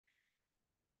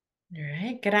All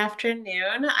right, good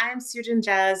afternoon. I'm Susan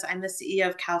Jazz. I'm the CEO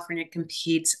of California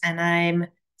Competes, and I'm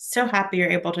so happy you're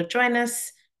able to join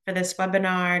us for this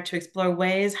webinar to explore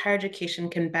ways higher education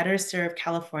can better serve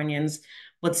Californians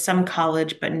with some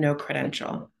college but no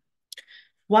credential.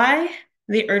 Why?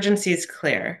 The urgency is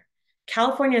clear.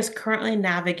 California is currently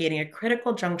navigating a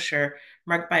critical juncture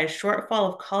marked by a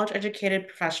shortfall of college-educated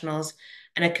professionals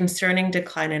and a concerning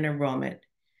decline in enrollment.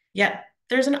 Yet,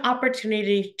 there's an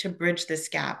opportunity to bridge this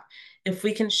gap if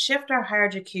we can shift our higher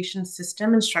education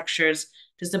system and structures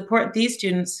to support these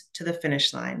students to the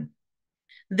finish line.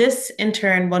 This, in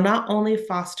turn, will not only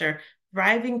foster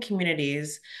thriving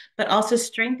communities, but also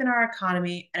strengthen our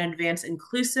economy and advance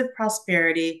inclusive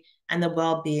prosperity and the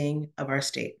well-being of our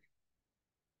state.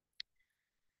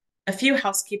 A few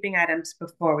housekeeping items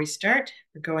before we start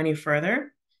or go any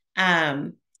further.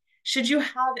 Um, should you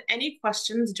have any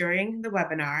questions during the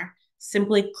webinar,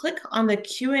 simply click on the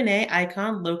Q&A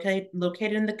icon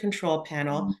located in the control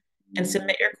panel and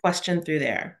submit your question through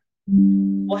there.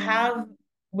 We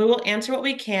will answer what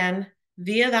we can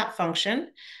via that function,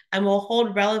 and we'll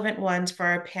hold relevant ones for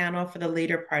our panel for the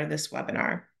later part of this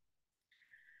webinar.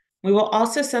 We will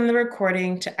also send the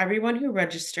recording to everyone who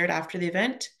registered after the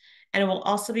event, and it will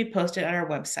also be posted on our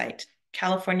website,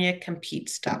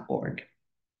 CaliforniaCompetes.org.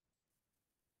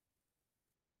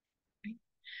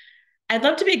 I'd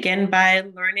love to begin by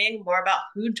learning more about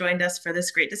who joined us for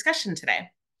this great discussion today.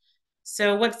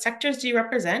 So what sectors do you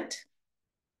represent?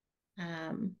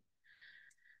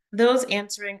 Those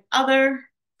answering other,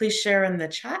 please share in the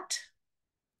chat.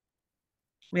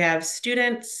 We have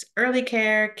students, early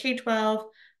care, K-12,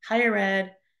 higher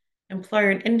ed, employer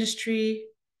and industry,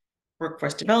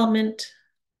 workforce development,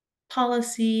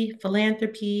 policy,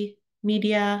 philanthropy,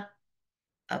 media,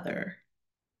 other.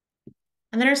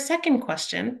 And then our second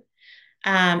question,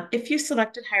 if you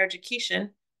selected higher education,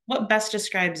 what best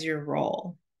describes your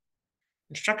role?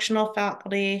 Instructional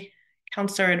faculty,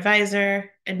 counselor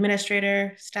advisor,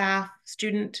 administrator, staff,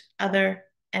 student, other,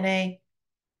 NA.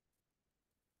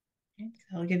 Okay,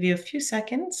 so I'll give you a few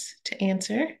seconds to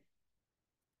answer.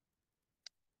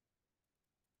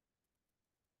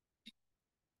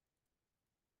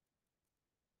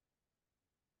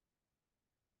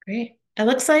 Great. It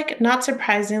looks like, not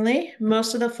surprisingly,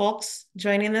 most of the folks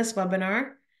joining this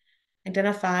webinar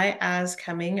identify as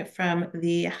coming from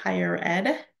the higher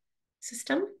ed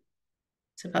system.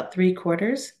 It's about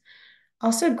 3/4.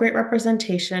 Also, great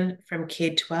representation from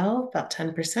K-12, about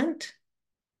 10%,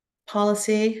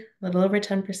 policy, a little over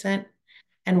 10%,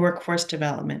 and workforce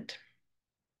development.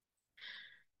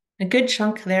 A good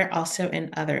chunk there also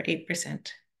in other,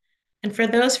 8%. And for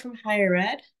those from higher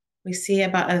ed, we see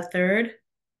about a third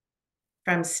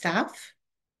from staff,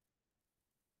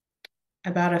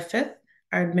 about a fifth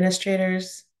are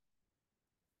administrators,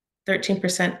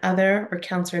 13% other or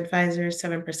counselor advisors,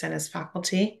 7% is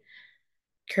faculty.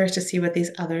 Curious to see what these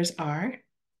others are.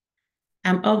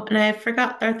 Oh, and I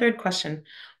forgot our third question.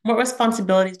 What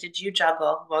responsibilities did you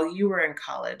juggle while you were in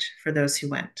college for those who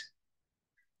went?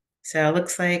 So it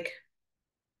looks like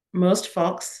most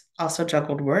folks also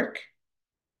juggled work.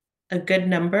 A good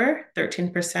number,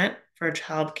 13% for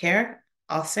childcare,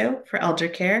 also for elder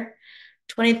care,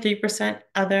 23%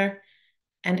 other,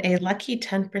 and a lucky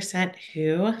 10%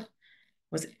 who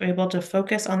was able to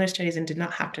focus on their studies and did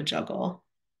not have to juggle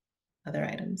other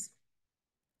items.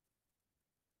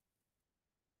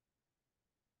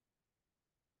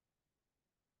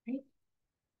 Right.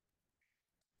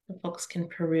 The folks can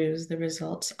peruse the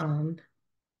results on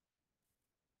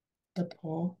the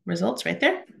poll results right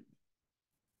there.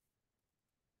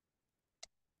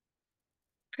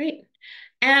 Great.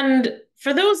 And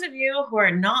for those of you who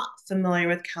are not familiar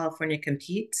with California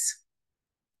Competes,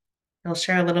 I'll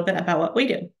share a little bit about what we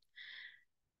do.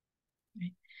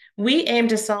 We aim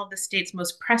to solve the state's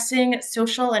most pressing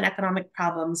social and economic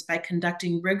problems by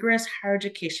conducting rigorous higher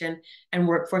education and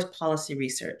workforce policy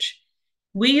research.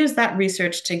 We use that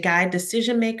research to guide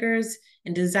decision makers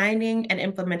in designing and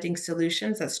implementing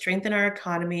solutions that strengthen our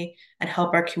economy and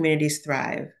help our communities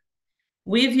thrive.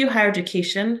 We view higher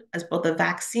education as both a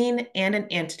vaccine and an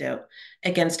antidote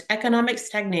against economic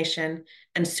stagnation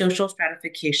and social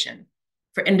stratification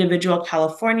for individual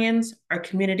Californians, our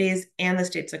communities, and the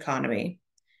state's economy.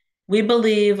 We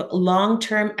believe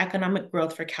long-term economic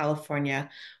growth for California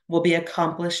will be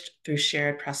accomplished through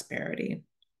shared prosperity.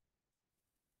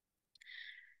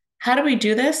 How do we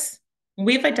do this?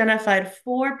 We've identified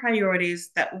 4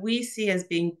 priorities that we see as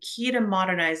being key to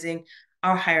modernizing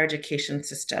our higher education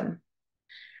system.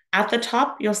 At the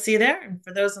top, you'll see there, and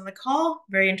for those on the call,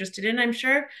 very interested in, I'm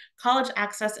sure, college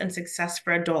access and success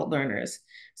for adult learners.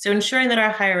 So ensuring that our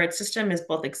higher ed system is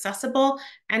both accessible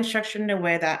and structured in a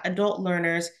way that adult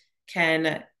learners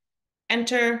can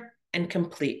enter and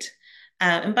complete.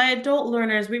 And by adult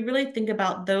learners, we really think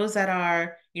about those that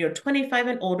are, 25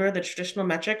 and older, the traditional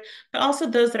metric, but also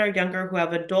those that are younger who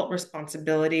have adult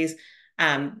responsibilities,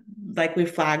 like we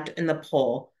flagged in the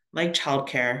poll, like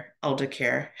childcare, elder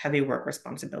care, heavy work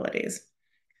responsibilities.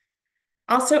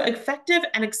 Also, effective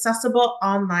and accessible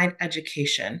online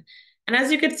education. And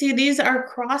as you can see, these are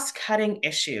cross-cutting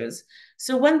issues.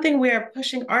 So one thing we are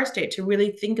pushing our state to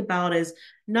really think about is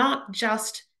not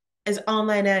just is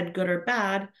online ed good or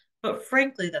bad, but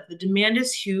frankly, that the demand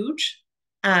is huge.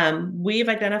 We've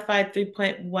identified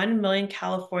 3.1 million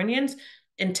Californians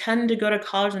intend to go to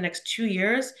college in the next 2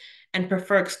 years and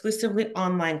prefer exclusively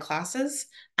online classes.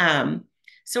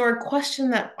 So our question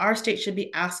that our state should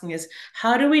be asking is,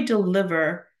 how do we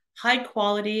deliver high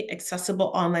quality,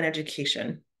 accessible online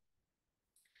education?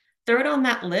 Third on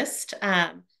that list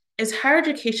is higher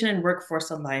education and workforce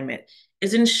alignment,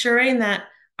 is ensuring that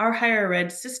our higher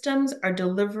ed systems are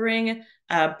delivering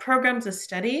programs of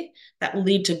study that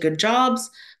lead to good jobs,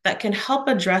 that can help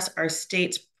address our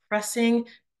state's pressing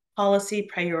policy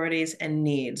priorities and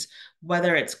needs,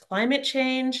 whether it's climate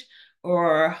change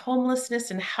or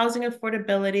homelessness and housing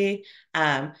affordability,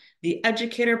 the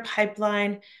educator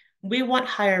pipeline. We want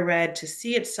higher ed to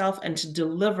see itself and to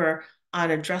deliver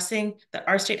on addressing that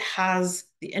our state has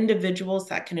the individuals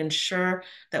that can ensure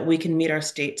that we can meet our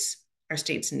state's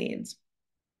needs.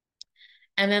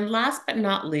 And then last but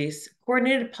not least,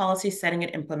 coordinated policy setting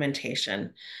and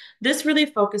implementation. This really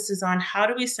focuses on how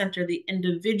do we center the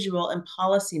individual in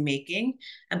policy making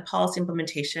and policy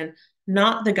implementation,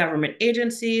 not the government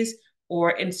agencies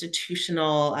or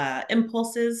institutional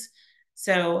impulses.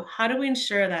 So how do we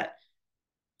ensure that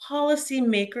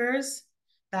policymakers,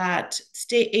 that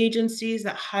state agencies,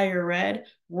 that higher ed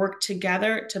work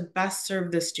together to best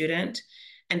serve the student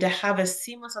and to have as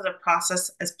seamless of a process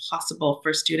as possible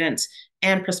for students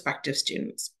and prospective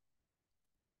students.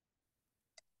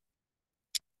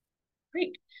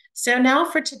 Great. So now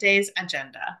for today's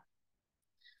agenda.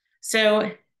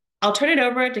 So I'll turn it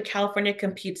over to California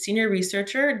Compete senior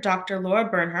researcher, Dr. Laura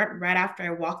Bernhardt, right after I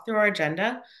walk through our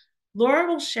agenda. Laura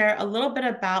will share a little bit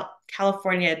about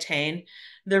CaliforniaAttain,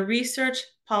 the research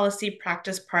policy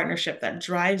practice partnership that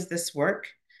drives this work.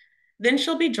 Then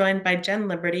she'll be joined by Jen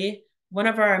Liberty, one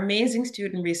of our amazing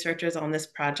student researchers on this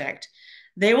project.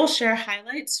 They will share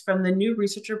highlights from the new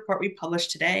research report we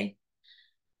published today.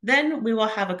 Then we will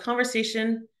have a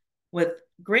conversation with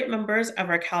great members of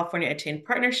our CaliforniaAttain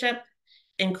partnership,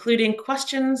 including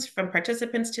questions from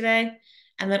participants today,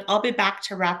 and then I'll be back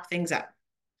to wrap things up.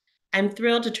 I'm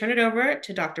thrilled to turn it over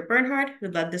to Dr. Bernhardt, who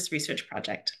led this research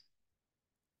project.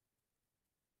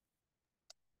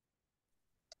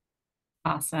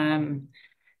 Awesome.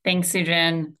 Thanks,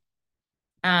 Sujan,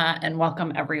 and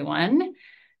welcome everyone.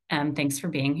 Thanks for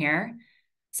being here.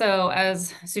 So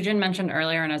as Sujan mentioned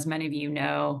earlier, and as many of you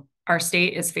know, our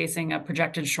state is facing a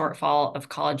projected shortfall of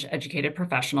college-educated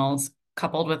professionals,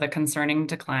 coupled with a concerning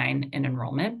decline in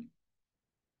enrollment.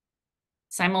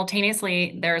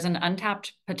 Simultaneously, there is an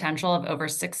untapped potential of over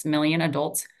 6 million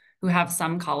adults who have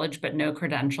some college but no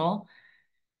credential.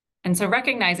 And so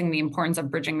recognizing the importance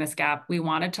of bridging this gap, we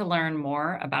wanted to learn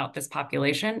more about this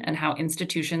population and how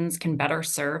institutions can better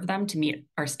serve them to meet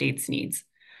our state's needs.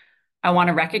 I want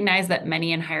to recognize that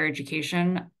many in higher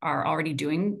education are already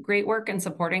doing great work in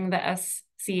supporting the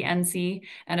SCNC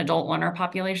and adult learner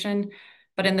population,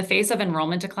 but in the face of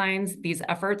enrollment declines, these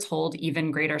efforts hold even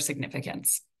greater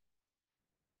significance.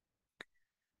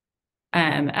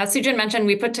 As Sujan mentioned,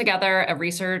 we put together a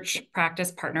research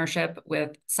practice partnership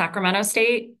with Sacramento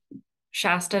State,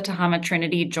 Shasta-Tehama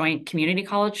Trinity Joint Community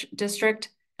College District,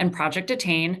 and Project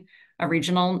Attain, a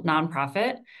regional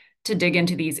nonprofit, to dig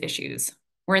into these issues.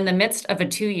 We're in the midst of a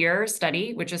 2-year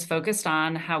study, which is focused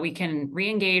on how we can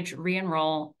re-engage,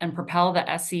 re-enroll, and propel the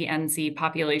SCNC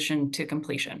population to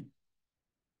completion.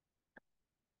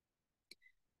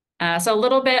 So a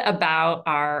little bit about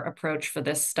our approach for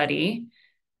this study.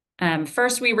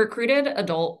 First, we recruited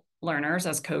adult learners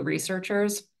as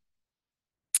co-researchers.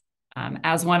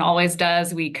 As one always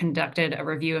does, we conducted a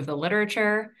review of the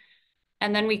literature,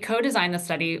 and then we co-designed the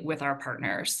study with our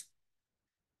partners.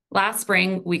 Last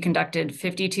spring, we conducted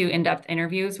 52 in-depth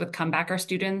interviews with comebacker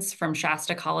students from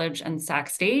Shasta College and Sac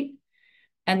State,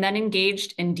 and then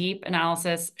engaged in deep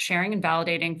analysis, sharing and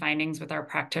validating findings with our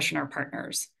practitioner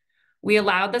partners. We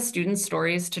allowed the students'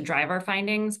 stories to drive our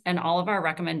findings, and all of our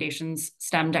recommendations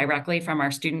stem directly from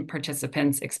our student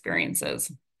participants'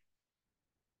 experiences.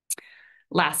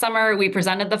 Last summer, we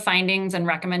presented the findings and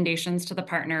recommendations to the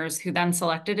partners who then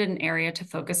selected an area to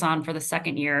focus on for the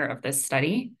second year of this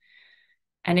study.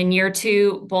 And in year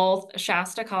two, both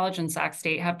Shasta College and Sac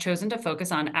State have chosen to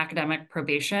focus on academic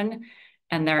probation,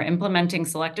 and they're implementing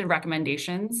selected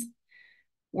recommendations.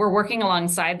 We're working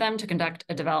alongside them to conduct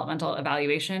a developmental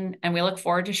evaluation, and we look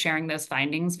forward to sharing those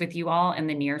findings with you all in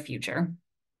the near future.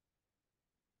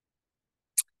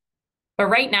 But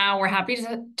right now, we're happy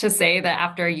to say that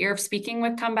after a year of speaking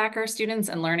with comebacker students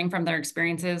and learning from their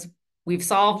experiences, we've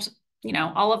solved,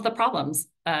 all of the problems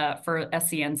for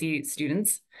SCNC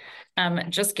students.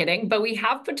 Just kidding, but we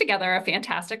have put together a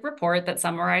fantastic report that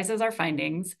summarizes our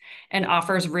findings and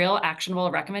offers real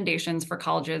actionable recommendations for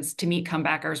colleges to meet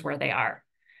comebackers where they are.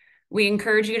 We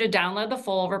encourage you to download the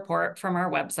full report from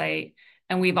our website,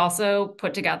 and we've also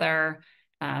put together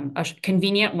a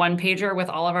convenient one-pager with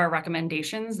all of our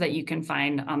recommendations that you can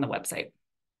find on the website.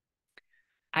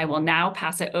 I will now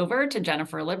pass it over to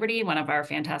Jennifer Liberty, one of our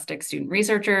fantastic student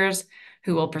researchers,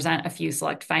 who will present a few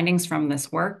select findings from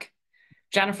this work.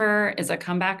 Jennifer is a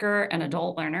comebacker and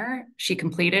adult learner. She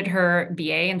completed her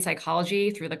BA in psychology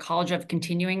through the College of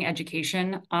Continuing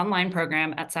Education online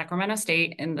program at Sacramento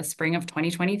State in the spring of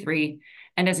 2023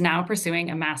 and is now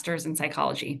pursuing a master's in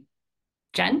psychology.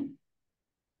 Jen?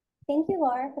 Thank you,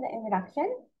 Laura, for the introduction.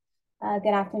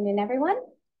 Good afternoon, everyone.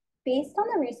 Based on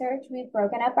the research, we've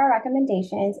broken up our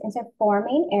recommendations into 4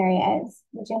 main areas,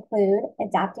 which include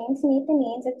adapting to meet the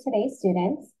needs of today's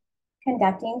students,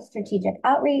 conducting strategic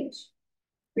outreach,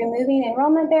 removing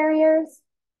enrollment barriers,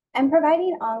 and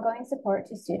providing ongoing support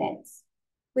to students.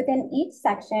 Within each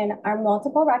section are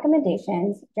multiple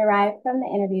recommendations derived from the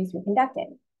interviews we conducted.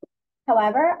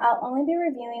 However, I'll only be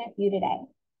reviewing a few today.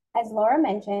 As Laura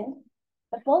mentioned,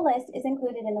 the full list is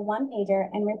included in the one-pager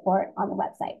and report on the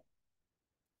website.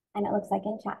 And it looks like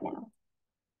in chat now.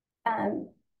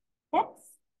 Next.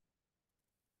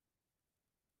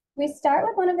 We start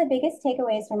with one of the biggest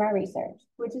takeaways from our research,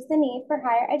 which is the need for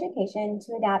higher education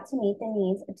to adapt to meet the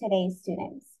needs of today's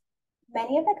students.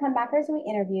 Many of the comebackers we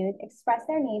interviewed expressed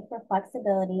their need for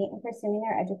flexibility in pursuing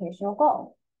their educational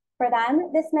goal. For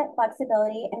them, this meant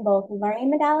flexibility in both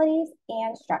learning modalities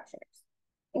and structures,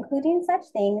 including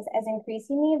such things as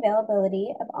increasing the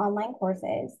availability of online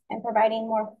courses and providing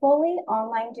more fully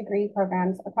online degree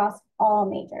programs across all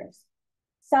majors.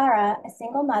 Sarah, a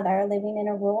single mother living in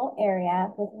a rural area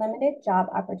with limited job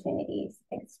opportunities,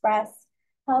 expressed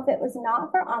how if it was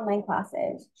not for online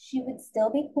classes, she would still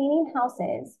be cleaning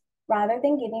houses rather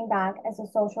than giving back as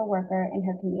a social worker in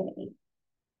her community.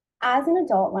 As an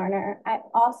adult learner, I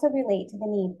also relate to the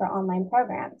need for online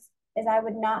programs, as I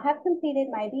would not have completed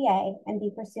my BA and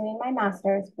be pursuing my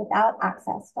master's without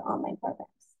access to online programs.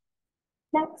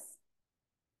 Next.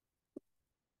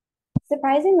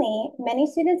 Surprisingly, many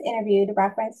students interviewed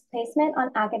referenced placement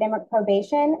on academic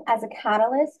probation as a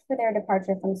catalyst for their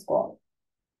departure from school.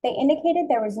 They indicated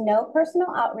there was no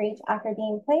personal outreach after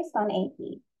being placed on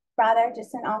AP, rather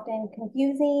just an often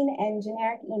confusing and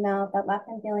generic email that left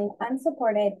them feeling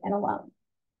unsupported and alone.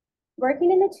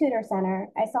 Working in the tutor center,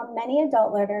 I saw many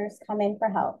adult learners come in for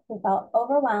help who felt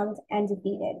overwhelmed and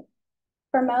defeated.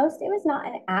 For most, it was not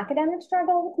an academic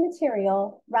struggle with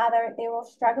material, rather they were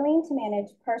struggling to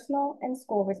manage personal and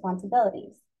school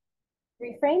responsibilities.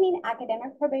 Reframing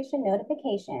academic probation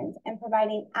notifications and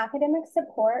providing academic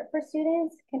support for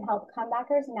students can help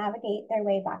comebackers navigate their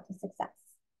way back to success.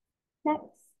 Next.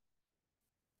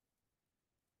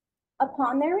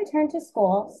 Upon their return to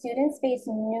school, students face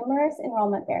numerous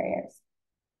enrollment barriers.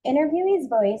 Interviewees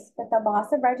voiced that the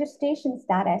loss of registration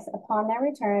status upon their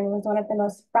return was one of the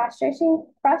most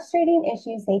frustrating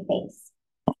issues they face.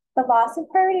 The loss of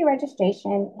priority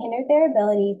registration hindered their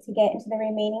ability to get into the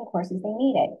remaining courses they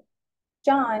needed.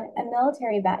 John, a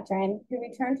military veteran who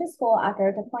returned to school after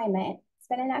a deployment,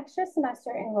 spent an extra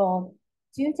semester enrolled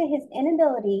due to his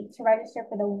inability to register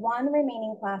for the one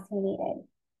remaining class he needed.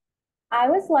 I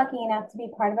was lucky enough to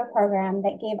be part of a program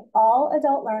that gave all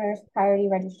adult learners priority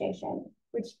registration,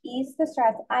 which eased the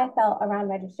stress I felt around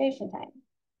registration time.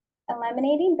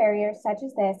 Eliminating barriers such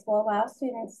as this will allow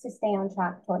students to stay on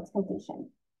track towards completion.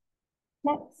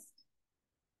 Next.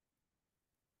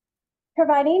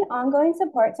 Providing ongoing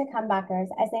support to comebackers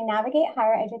as they navigate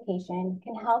higher education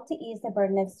can help to ease the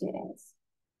burden of students.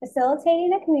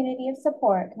 Facilitating a community of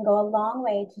support can go a long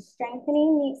way to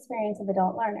strengthening the experience of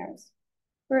adult learners.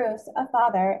 Bruce, a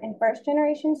father and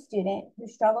first-generation student who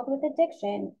struggled with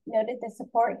addiction, noted the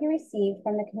support he received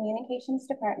from the communications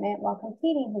department while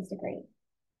completing his degree.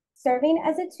 Serving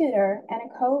as a tutor and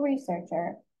a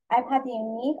co-researcher, I've had the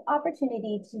unique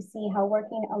opportunity to see how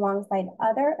working alongside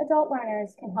other adult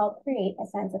learners can help create a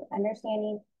sense of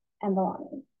understanding and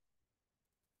belonging.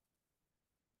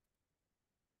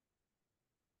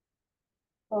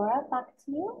 Laura, back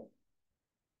to you.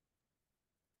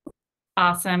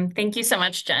 Awesome. Thank you so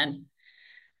much, Jen.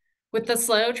 With the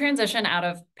slow transition out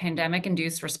of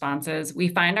pandemic-induced responses, we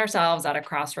find ourselves at a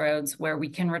crossroads where we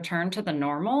can return to the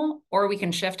normal, or we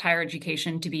can shift higher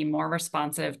education to be more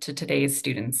responsive to today's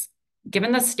students.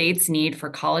 Given the state's need for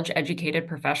college-educated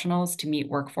professionals to meet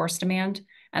workforce demand,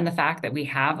 and the fact that we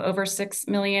have over 6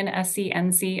 million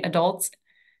SCNC adults,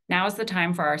 now is the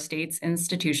time for our state's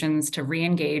institutions to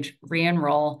re-engage,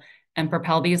 re-enroll, and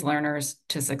propel these learners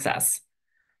to success.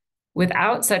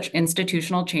 Without such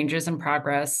institutional changes and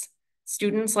progress,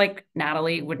 students like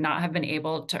Natalie would not have been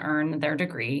able to earn their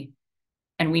degree,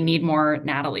 and we need more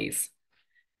Natalies.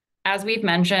 As we've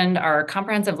mentioned, our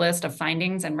comprehensive list of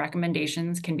findings and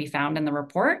recommendations can be found in the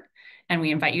report, and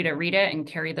we invite you to read it and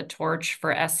carry the torch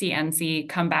for SCNC,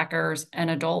 comebackers, and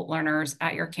adult learners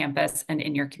at your campus and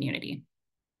in your community.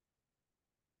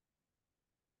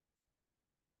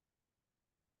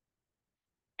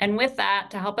 And with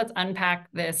that, to help us unpack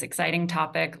this exciting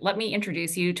topic, let me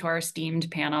introduce you to our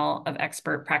esteemed panel of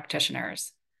expert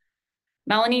practitioners.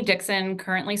 Melanie Dixon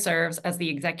currently serves as the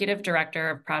Executive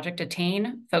Director of Project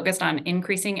Attain, focused on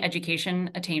increasing education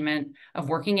attainment of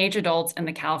working age adults in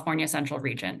the California Central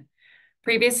Region.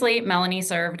 Previously, Melanie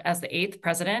served as the 8th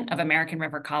president of American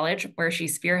River College, where she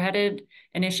spearheaded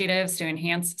initiatives to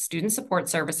enhance student support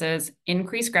services,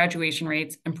 increase graduation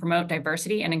rates, and promote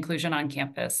diversity and inclusion on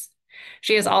campus.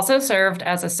 She has also served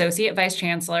as Associate Vice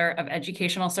Chancellor of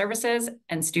Educational Services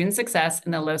and Student Success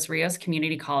in the Los Rios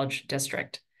Community College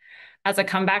District. As a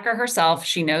comebacker herself,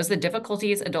 she knows the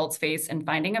difficulties adults face in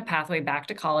finding a pathway back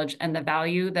to college and the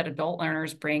value that adult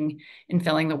learners bring in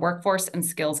filling the workforce and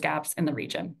skills gaps in the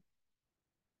region.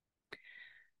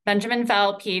 Benjamin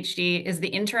Fell, PhD, is the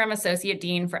Interim Associate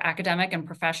Dean for Academic and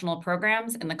Professional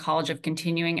Programs in the College of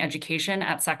Continuing Education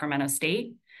at Sacramento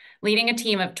State, leading a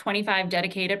team of 25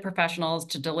 dedicated professionals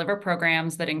to deliver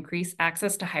programs that increase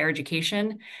access to higher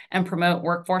education and promote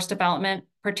workforce development,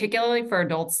 particularly for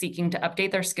adults seeking to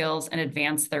update their skills and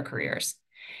advance their careers.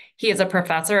 He is a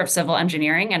professor of civil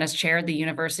engineering and has chaired the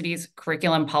university's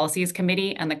Curriculum Policies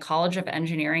Committee and the College of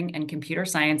Engineering and Computer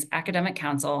Science Academic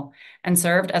Council, and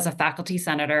served as a faculty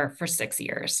senator for 6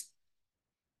 years.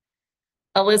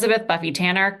 Elizabeth Buffy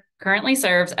Tanner currently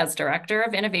serves as Director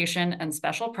of Innovation and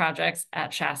Special Projects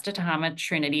at Shasta-Tehama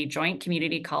Trinity Joint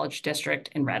Community College District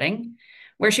in Redding,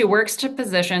 where she works to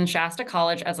position Shasta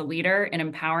College as a leader in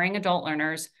empowering adult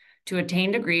learners to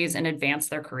attain degrees and advance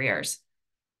their careers.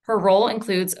 Her role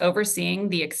includes overseeing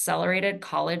the Accelerated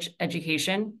College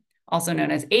Education, also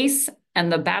known as ACE,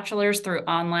 and the Bachelor's through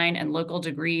Online and Local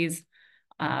Degrees,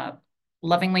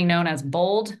 lovingly known as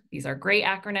BOLD. These are great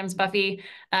acronyms, Buffy,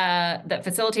 that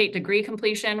facilitate degree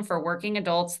completion for working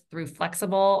adults through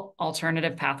flexible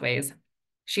alternative pathways.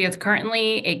 She is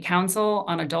currently a Council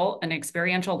on Adult and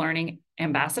Experiential Learning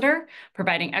ambassador,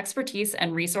 providing expertise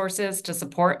and resources to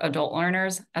support adult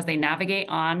learners as they navigate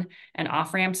on and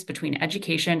off ramps between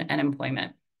education and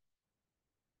employment.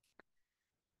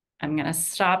 I'm going to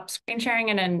stop screen sharing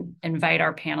and invite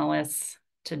our panelists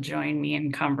to join me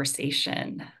in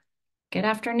conversation. Good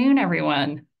afternoon,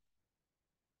 everyone.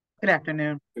 Good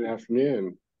afternoon. Good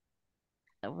afternoon.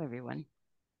 Hello, everyone.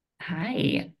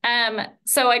 Hi.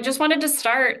 So I just wanted to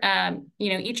start,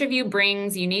 each of you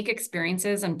brings unique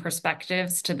experiences and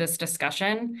perspectives to this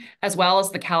discussion, as well as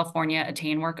the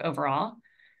CaliforniaAttain work overall.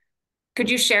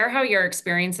 Could you share how your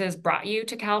experiences brought you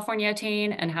to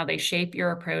CaliforniaAttain and how they shape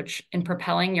your approach in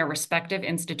propelling your respective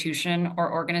institution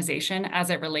or organization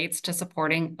as it relates to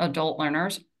supporting adult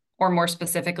learners, or more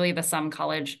specifically, the some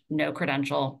college, no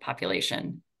credential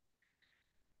population?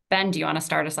 Ben, do you want to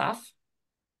start us off?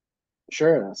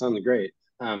 Sure, that sounds great.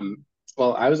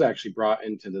 Well, I was actually brought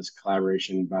into this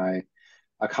collaboration by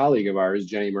a colleague of ours,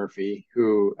 Jenny Murphy,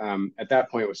 who at that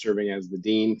point was serving as the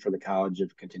dean for the College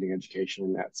of Continuing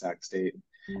Education at Sac State,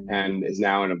 and is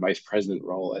now in a vice president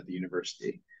role at the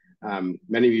university.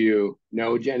 Many of you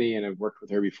know Jenny and have worked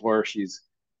with her before. She's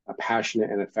a passionate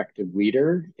and effective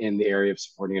leader in the area of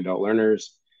supporting adult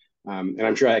learners. And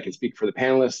I'm sure I can speak for the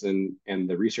panelists and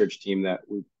the research team that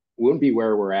we wouldn't be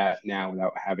where we're at now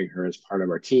without having her as part of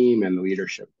our team and the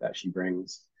leadership that she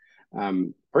brings.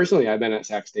 Personally, I've been at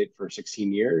Sac State for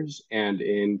 16 years and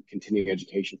in continuing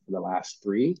education for the last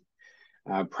 3.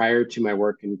 Prior to my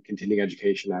work in continuing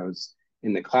education, I was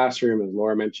in the classroom, as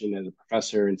Laura mentioned, as a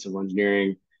professor in civil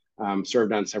engineering,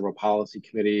 served on several policy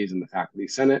committees in the faculty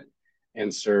senate,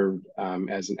 and served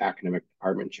as an academic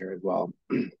department chair as well.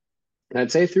 And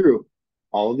I'd say through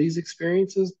all of these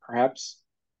experiences, perhaps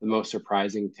the most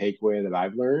surprising takeaway that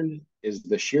I've learned is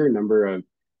the sheer number of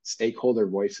stakeholder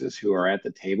voices who are at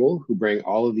the table, who bring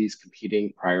all of these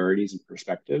competing priorities and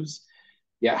perspectives,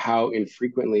 yet how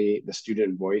infrequently the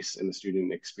student voice and the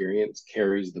student experience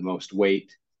carries the most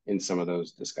weight in some of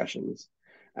those discussions.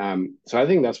 So I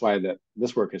think that's why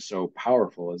this work is so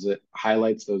powerful, is it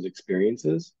highlights those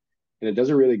experiences, and it does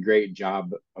a really great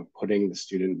job of putting the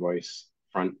student voice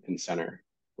front and center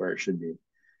where it should be.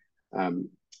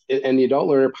 And the adult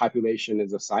learner population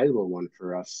is a sizable one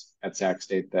for us at Sac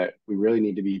State that we really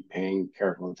need to be paying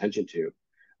careful attention to.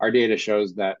 Our data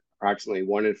shows that approximately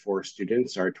 1 in 4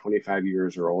 students are 25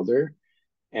 years or older,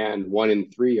 and 1 in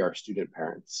 3 are student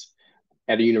parents.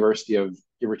 At a university of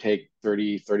give or take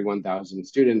 30, 31,000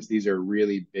 students, these are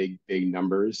really big, big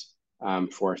numbers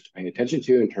for us to pay attention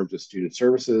to in terms of student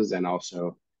services and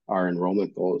also our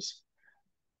enrollment goals.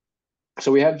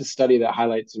 So we have the study that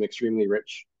highlights some extremely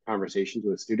rich conversations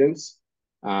with students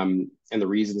and the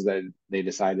reasons that they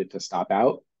decided to stop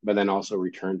out, but then also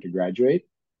return to graduate.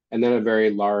 And then a very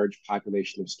large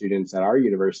population of students at our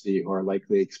university who are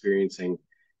likely experiencing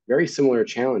very similar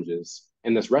challenges.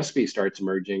 And this recipe starts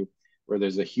emerging where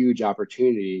there's a huge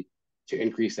opportunity to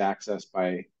increase access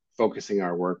by focusing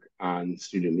our work on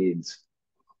student needs.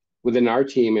 Within our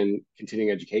team in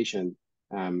continuing education,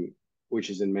 which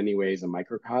is in many ways a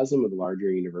microcosm of the larger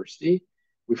university,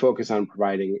 we focus on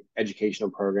providing educational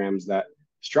programs that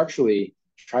structurally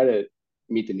try to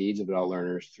meet the needs of adult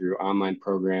learners through online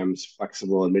programs,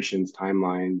 flexible admissions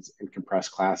timelines, and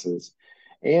compressed classes.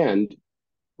 And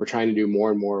we're trying to do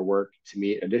more and more work to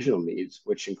meet additional needs,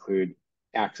 which include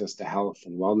access to health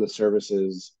and wellness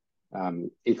services,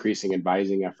 increasing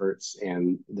advising efforts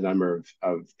and the number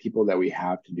of people that we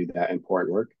have to do that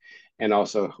important work, and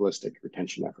also holistic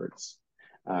retention efforts.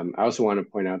 I also want to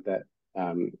point out that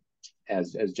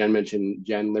as Jen mentioned,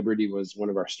 Jen Liberty was one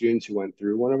of our students who went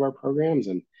through one of our programs.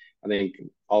 And I think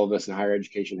all of us in higher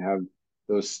education have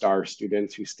those star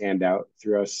students who stand out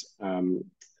through us,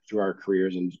 through our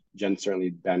careers. And Jen's certainly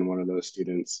been one of those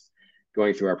students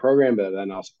going through our program, but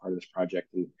then also part of this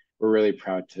project. And we're really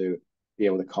proud to be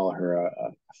able to call her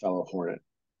a fellow Hornet.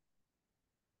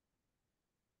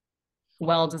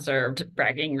 Well-deserved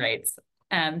bragging rights.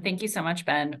 Thank you so much,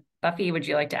 Ben. Buffy, would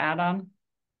you like to add on?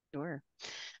 Sure.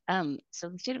 So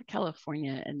the state of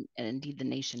California and indeed the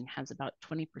nation has about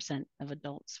 20% of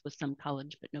adults with some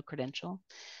college but no credential.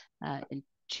 In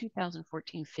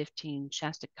 2014-15,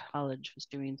 Shasta College was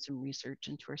doing some research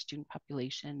into our student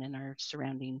population in our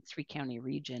surrounding 3-county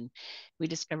region. We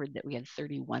discovered that we had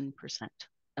 31%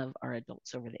 of our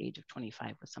adults over the age of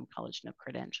 25 with some college no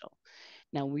credential.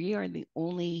 Now, we are the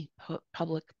only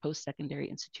public post-secondary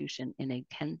institution in a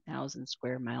 10,000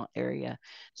 square mile area.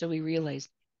 So we realized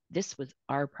this was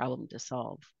our problem to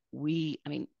solve.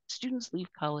 Students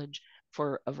leave college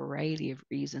for a variety of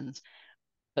reasons,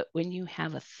 but when you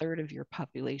have a third of your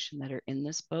population that are in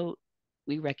this boat,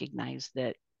 we recognized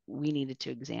that we needed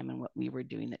to examine what we were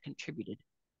doing that contributed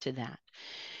to that.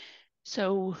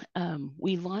 So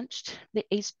we launched the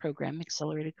ACE program,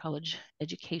 Accelerated College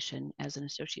Education, as an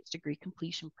associate's degree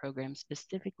completion program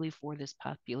specifically for this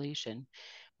population,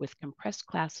 with compressed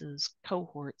classes,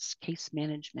 cohorts, case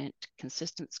management,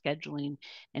 consistent scheduling,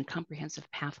 and comprehensive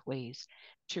pathways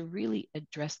to really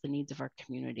address the needs of our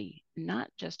community, not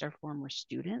just our former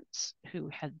students who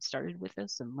had started with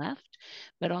us and left,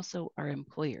 but also our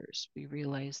employers. We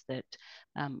realized that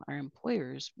our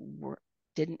employers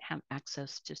didn't have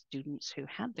access to students who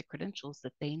had the credentials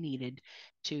that they needed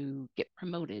to get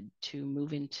promoted, to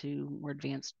move into more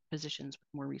advanced positions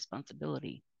with more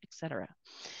responsibility, et cetera.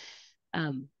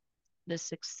 The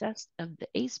success of the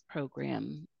ACE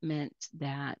program meant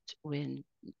that when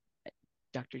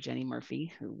Dr. Jenny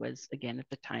Murphy, who was again at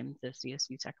the time the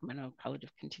CSU Sacramento College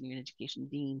of Continuing Education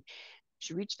Dean,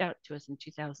 she reached out to us in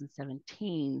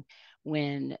 2017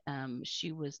 when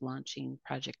she was launching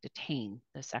Project Attain,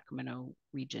 the Sacramento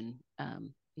region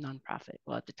nonprofit.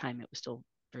 Well, at the time, it was still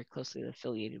very closely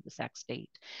affiliated with Sac State.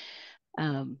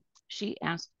 She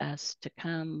asked us to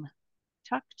come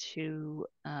talk to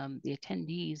the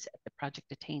attendees at the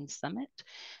Project Attain Summit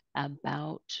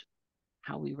about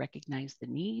how we recognize the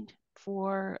need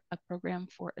for a program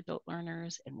for adult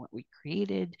learners and what we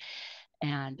created.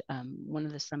 And one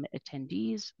of the summit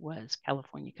attendees was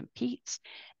California Competes.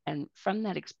 And from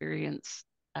that experience,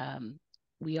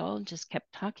 we all just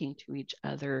kept talking to each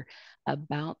other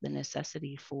about the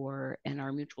necessity for and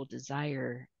our mutual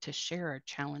desire to share our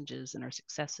challenges and our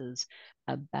successes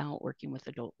about working with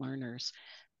adult learners.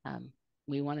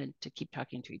 We wanted to keep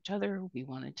talking to each other. We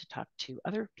wanted to talk to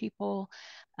other people.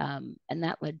 And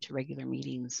that led to regular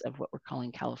meetings of what we're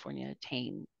calling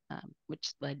CaliforniaAttain,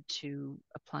 which led to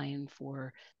applying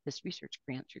for this research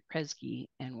grant through Kresge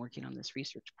and working on this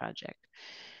research project.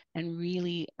 And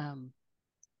really,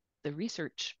 the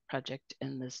research project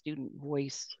and the student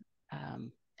voice,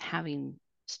 having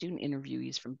student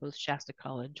interviewees from both Shasta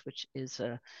College, which is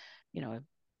a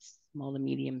small to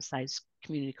medium-sized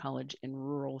community college in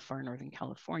rural far northern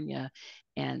California,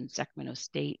 and Sacramento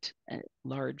State, a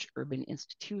large urban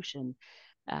institution.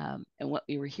 And what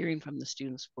we were hearing from the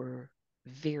students were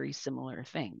very similar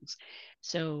things.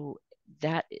 So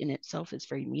that in itself is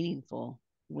very meaningful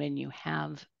when you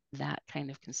have that kind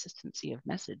of consistency of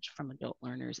message from adult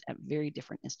learners at very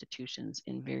different institutions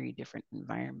in very different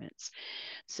environments.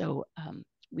 So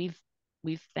we've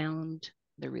found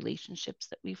the relationships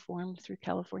that we formed through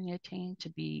CaliforniaAttain to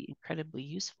be incredibly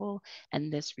useful,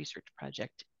 and this research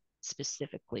project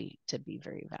specifically to be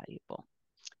very valuable.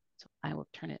 So I will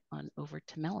turn it on over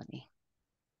to Melanie.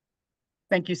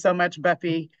 Thank you so much,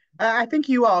 Buffy. I think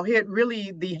you all hit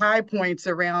really the high points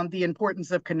around the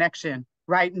importance of connection,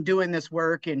 right? And doing this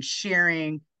work and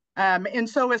sharing. And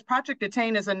so as Project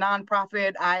Attain is a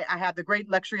nonprofit, I have the great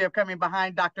luxury of coming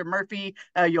behind Dr. Murphy.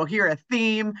 You'll hear a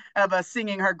theme of us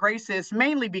singing her graces,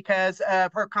 mainly because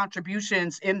of her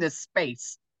contributions in this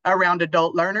space around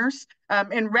adult learners,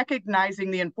 and recognizing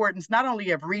the importance not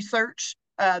only of research,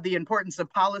 the importance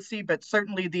of policy, but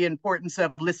certainly the importance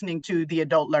of listening to the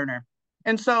adult learner.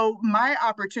 And so my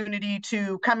opportunity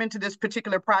to come into this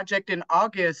particular project in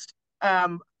August,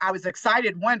 I was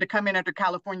excited, one, to come in under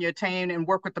CaliforniaAttain and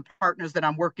work with the partners that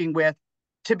I'm working with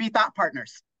to be thought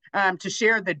partners, to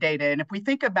share the data. And if we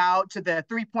think about the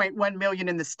 3.1 million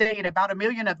in the state, about 1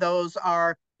 million of those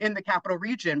are in the capital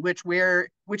region, which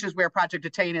is where Project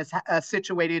Attain is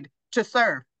situated to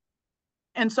serve.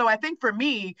 And so I think for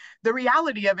me, the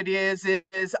reality of it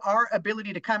is our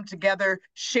ability to come together,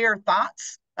 share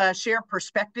thoughts, share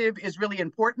perspective is really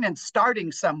important, and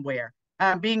starting somewhere,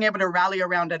 being able to rally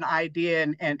around an idea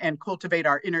and cultivate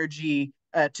our energy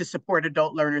to support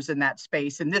adult learners in that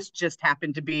space. And this just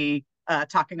happened to be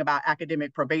talking about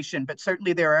academic probation, but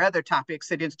certainly there are other topics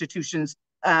that institutions,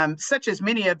 such as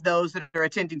many of those that are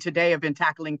attending today, have been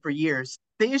tackling for years.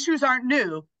 The issues aren't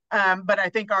new, but I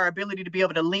think our ability to be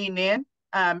able to lean in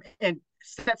and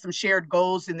set some shared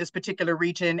goals in this particular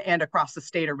region and across the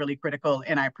state are really critical.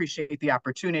 And I appreciate the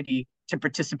opportunity to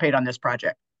participate on this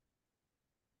project.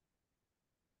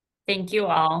 Thank you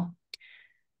all.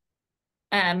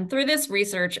 Through this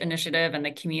research initiative and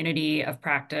the community of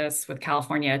practice with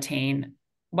CaliforniaAttain,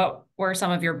 what were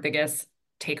some of your biggest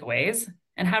takeaways?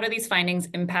 And how do these findings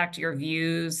impact your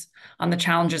views on the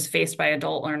challenges faced by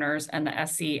adult learners and the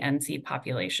SCNC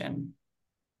population?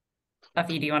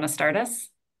 Buffy, do you want to start us?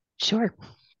 Sure.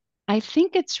 I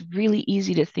think it's really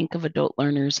easy to think of adult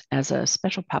learners as a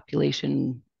special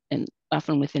population and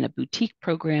often within a boutique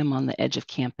program on the edge of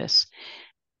campus.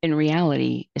 In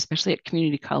reality, especially at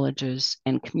community colleges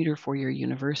and commuter four-year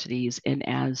universities, and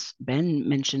as Ben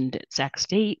mentioned at Sac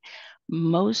State,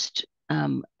 most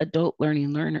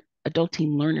adulting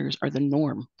learners are the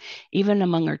norm. Even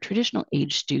among our traditional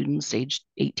age students, aged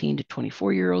 18 to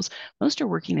 24-year-olds, most are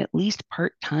working at least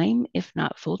part-time, if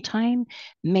not full-time,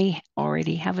 may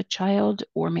already have a child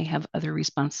or may have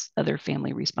other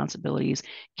family responsibilities,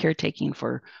 caretaking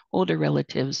for older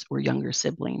relatives or younger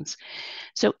siblings.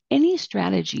 So any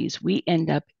strategies we end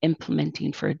up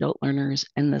implementing for adult learners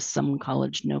and the some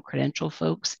college no credential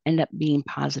folks end up being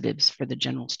positives for the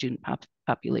general student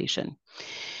population.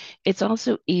 It's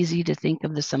also easy to think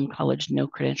of the some college no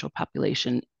credential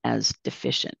population as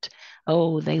deficient.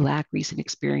 Oh, they lack recent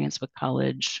experience with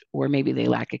college, or maybe they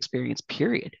lack experience,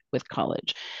 period, with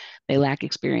college. They lack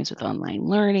experience with online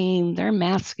learning. Their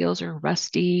math skills are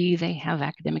rusty. They have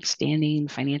academic standing,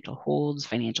 financial holds,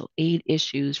 financial aid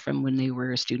issues from when they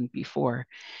were a student before.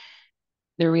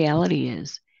 The reality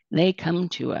is they come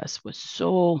to us with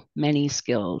so many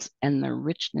skills and the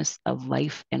richness of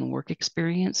life and work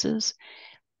experiences.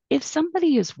 If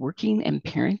somebody is working and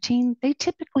parenting, they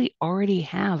typically already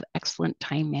have excellent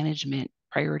time management,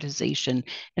 prioritization,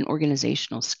 and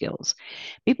organizational skills.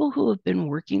 People who have been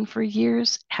working for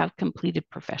years have completed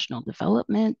professional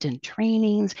development and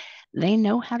trainings. They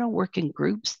know how to work in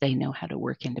groups, they know how to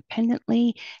work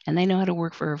independently, and they know how to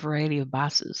work for a variety of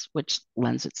bosses, which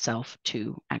lends itself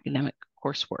to academic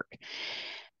coursework.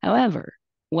 However,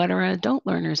 what our adult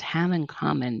learners have in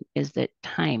common is that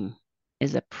time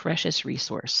is a precious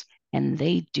resource, and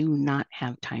they do not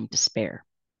have time to spare.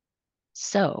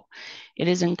 So it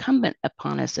is incumbent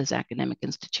upon us as academic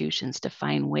institutions to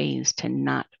find ways to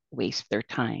not waste their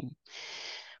time.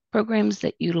 Programs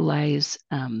that utilize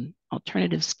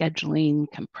alternative scheduling,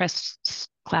 compressed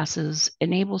classes,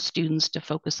 enable students to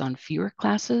focus on fewer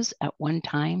classes at one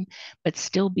time, but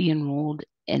still be enrolled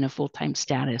in a full-time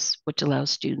status, which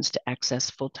allows students to access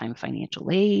full-time financial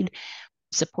aid,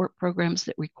 support programs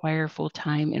that require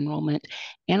full-time enrollment,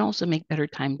 and also make better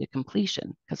time to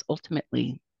completion, because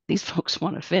ultimately these folks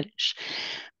want to finish.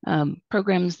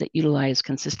 Programs that utilize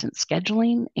consistent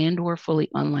scheduling and or fully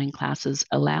online classes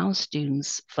allow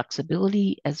students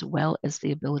flexibility as well as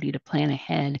the ability to plan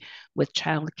ahead with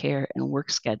childcare and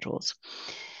work schedules.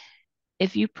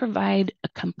 If you provide a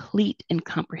complete and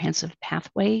comprehensive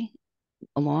pathway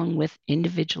along with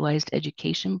individualized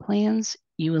education plans,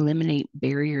 you eliminate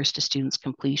barriers to students'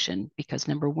 completion because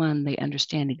number one, they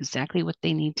understand exactly what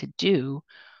they need to do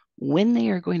when they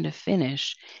are going to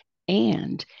finish,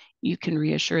 and you can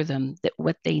reassure them that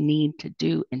what they need to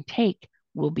do and take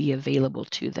will be available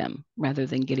to them rather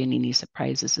than getting any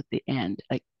surprises at the end.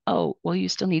 Like, oh, well, you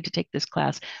still need to take this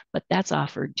class, but that's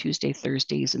offered Tuesday,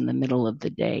 Thursdays in the middle of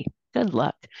the day. Good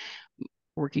luck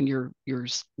working your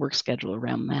work schedule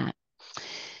around that.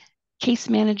 Case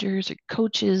managers or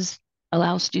coaches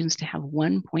allow students to have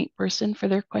one point person for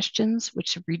their questions,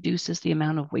 which reduces the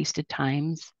amount of wasted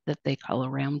times that they call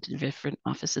around to different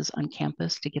offices on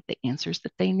campus to get the answers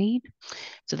that they need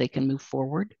so they can move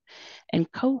forward. And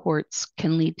cohorts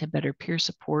can lead to better peer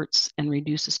supports and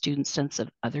reduce a student's sense of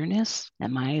otherness.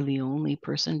 Am I the only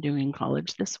person doing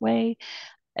college this way?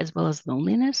 As well as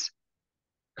loneliness.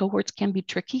 Cohorts can be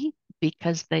tricky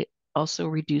because they also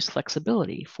reduce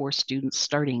flexibility for students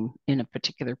starting in a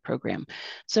particular program.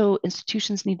 So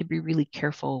institutions need to be really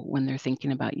careful when they're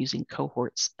thinking about using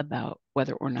cohorts about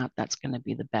whether or not that's going to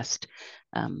be the best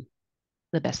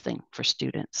thing for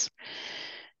students.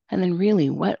 And then really,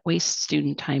 what wastes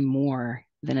student time more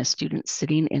than a student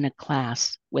sitting in a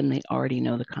class when they already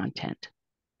know the content?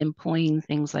 Employing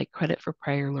things like credit for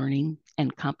prior learning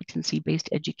and competency-based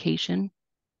education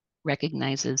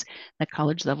recognizes that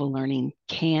college level learning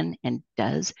can and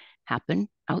does happen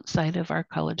outside of our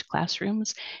college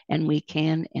classrooms, and we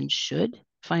can and should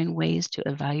find ways to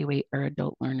evaluate our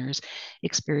adult learners'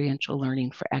 experiential learning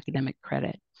for academic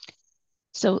credit.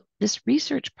 So this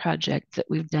research project that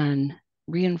we've done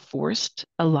reinforced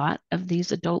a lot of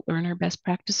these adult learner best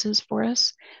practices for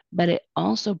us, but it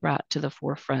also brought to the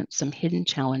forefront some hidden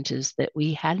challenges that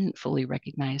we hadn't fully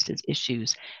recognized as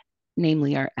issues,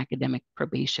 namely our academic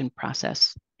probation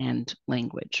process and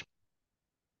language.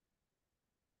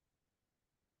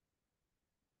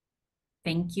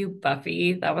 Thank you,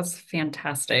 Buffy. That was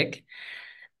fantastic.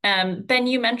 Ben,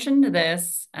 you mentioned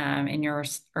this in your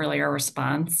earlier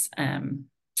response,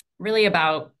 really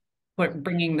about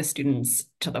bringing the students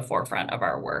to the forefront of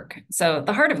our work. So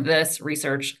the heart of this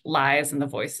research lies in the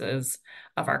voices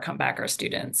of our comebacker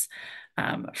students,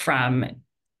 from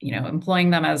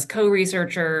employing them as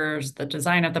co-researchers, the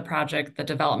design of the project, the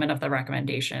development of the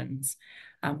recommendations.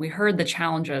 We heard the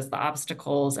challenges, the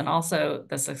obstacles, and also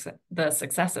the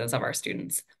successes of our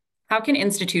students. How can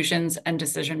institutions and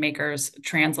decision makers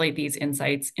translate these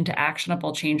insights into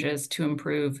actionable changes to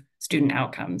improve student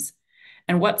outcomes?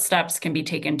 And what steps can be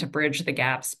taken to bridge the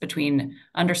gaps between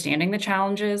understanding the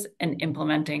challenges and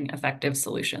implementing effective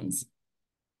solutions?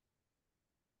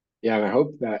 Yeah, and I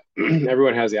hope that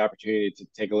everyone has the opportunity to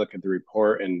take a look at the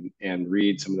report and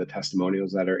read some of the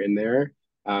testimonials that are in there.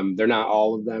 They're not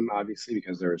all of them, obviously,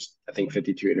 because there's, I think,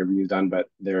 52 interviews done, but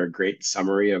they're a great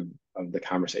summary of the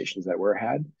conversations that were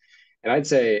had. And I'd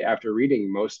say after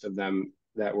reading most of them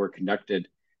that were conducted,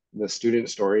 the student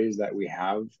stories that we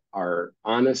have are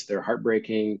honest, they're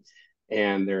heartbreaking,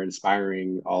 and they're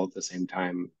inspiring all at the same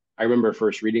time. I remember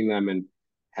first reading them and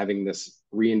having this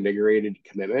reinvigorated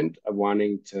commitment of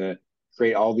wanting to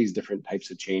create all these different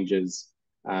types of changes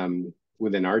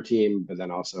within our team, but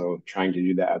then also trying to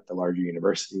do that at the larger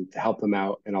university to help them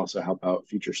out and also help out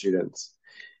future students.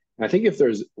 And I think if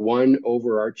there's one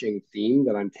overarching theme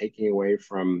that I'm taking away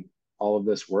from all of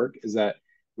this work is that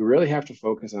we really have to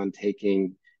focus on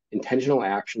taking intentional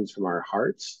actions from our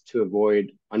hearts to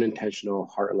avoid unintentional,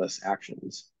 heartless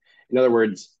actions. In other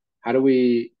words, how do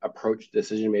we approach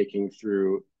decision-making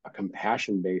through a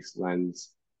compassion-based lens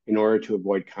in order to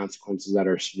avoid consequences that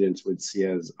our students would see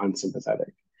as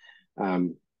unsympathetic?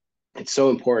 It's so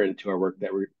important to our work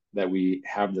that we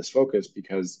have this focus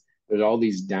because there's all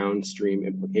these downstream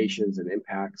implications and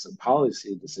impacts of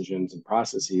policy decisions and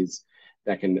processes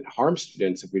that can harm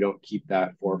students if we don't keep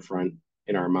that forefront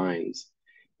in our minds.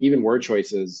 Even word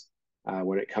choices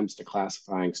when it comes to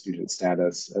classifying student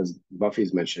status, as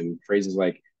Buffy's mentioned, phrases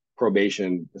like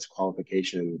probation,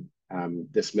 disqualification,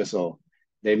 dismissal,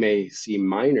 they may seem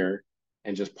minor,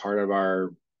 and just part of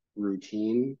our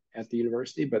routine at the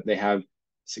university, but they have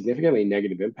significantly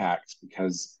negative impacts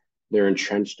because they're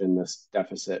entrenched in this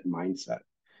deficit mindset.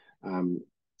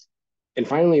 And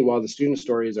finally, while the student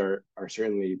stories are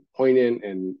certainly poignant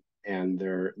and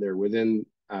they're within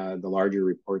the larger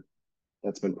report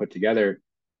that's been put together,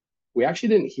 we actually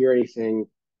didn't hear anything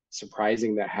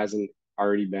surprising that hasn't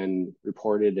already been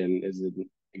reported and is in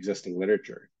existing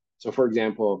literature. So, for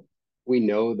example, we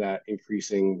know that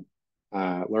increasing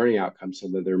learning outcomes so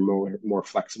that they're more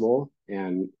flexible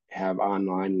and have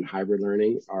online and hybrid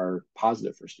learning are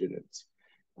positive for students.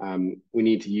 We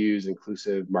need to use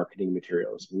inclusive marketing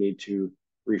materials. We need to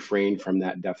refrain from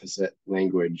that deficit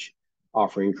language,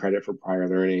 offering credit for prior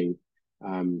learning,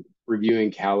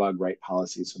 reviewing catalog right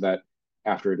policies so that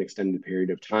after an extended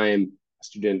period of time, a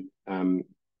student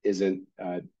isn't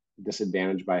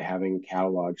disadvantaged by having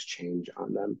catalogs change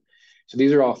on them. So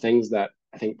these are all things that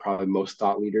I think probably most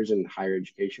thought leaders in higher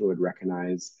education would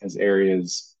recognize as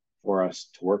areas for us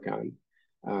to work on.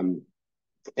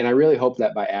 And I really hope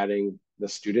that by adding the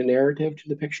student narrative to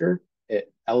the picture,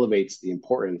 it elevates the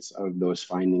importance of those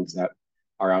findings that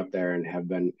are out there and have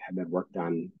been worked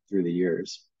on through the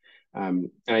years.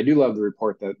 And I do love the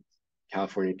report that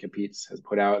California Competes has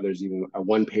put out. There's even a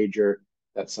one-pager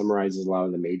that summarizes a lot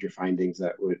of the major findings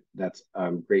that's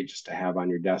great just to have on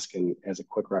your desk and as a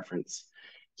quick reference.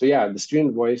 So yeah, the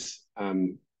student voice,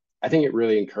 I think it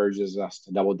really encourages us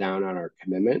to double down on our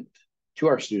commitment to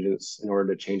our students in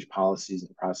order to change policies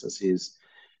and processes,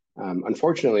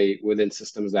 unfortunately, within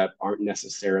systems that aren't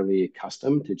necessarily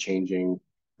accustomed to changing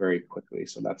very quickly.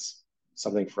 So that's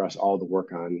something for us all to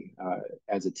work on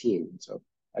as a team. So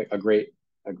a great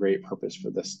purpose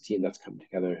for this team that's come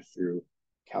together through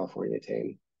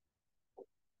CaliforniaAttain.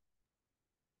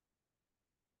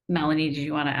 Melanie, did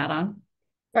you want to add on?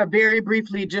 Very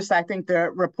briefly, just I think the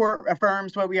report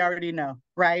affirms what we already know,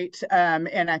 right?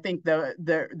 And I think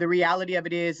the reality of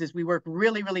it is we work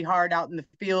really, really hard out in the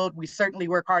field. We certainly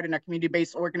work hard in our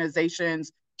community-based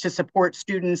organizations to support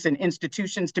students and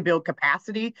institutions to build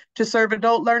capacity to serve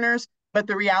adult learners. But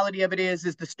the reality of it is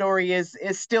the story is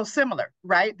still similar,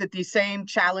 right? That these same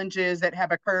challenges that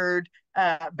have occurred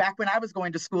back when I was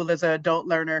going to school as an adult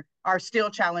learner are still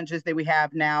challenges that we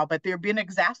have now, but they're being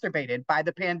exacerbated by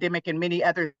the pandemic and many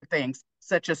other things,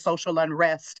 such as social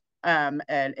unrest and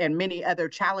many other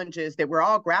challenges that we're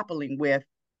all grappling with.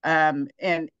 And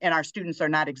our students are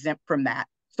not exempt from that.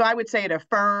 So I would say it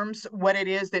affirms what it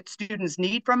is that students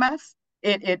need from us.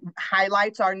 It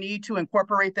highlights our need to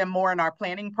incorporate them more in our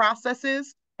planning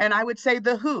processes. And I would say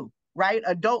the who, right?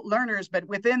 Adult learners, but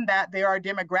within that, there are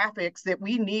demographics that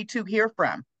we need to hear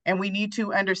from. And we need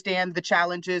to understand the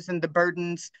challenges and the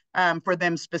burdens for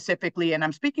them specifically. And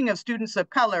I'm speaking of students of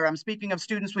color. I'm speaking of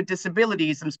students with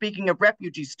disabilities. I'm speaking of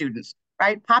refugee students,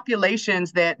 right?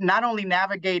 Populations that not only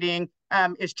navigating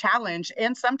is challenged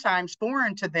and sometimes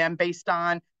foreign to them based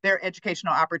on their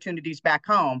educational opportunities back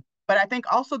home. But I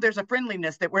think also there's a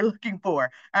friendliness that we're looking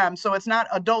for. So it's not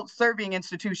adult serving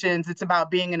institutions. It's about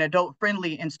being an adult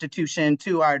friendly institution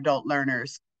to our adult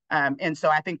learners. And so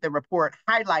I think the report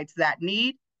highlights that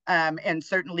need and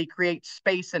certainly creates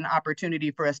space and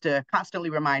opportunity for us to constantly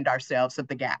remind ourselves of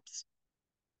the gaps.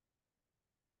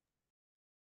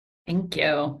 Thank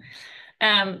you.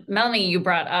 Melanie, you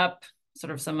brought up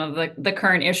sort of some of the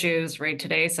current issues right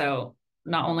today. So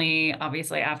not only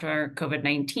obviously after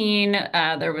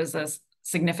COVID-19, there was a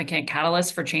significant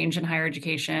catalyst for change in higher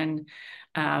education,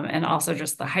 and also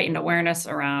just the heightened awareness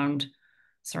around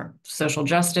sort of social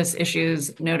justice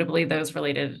issues, notably those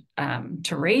related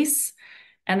to race.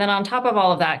 And then on top of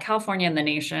all of that, California and the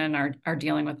nation are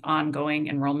dealing with ongoing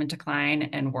enrollment decline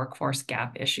and workforce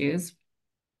gap issues.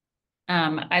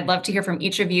 I'd love to hear from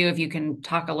each of you if you can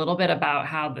talk a little bit about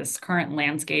how this current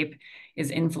landscape is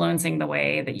influencing the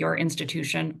way that your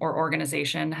institution or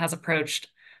organization has approached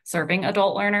serving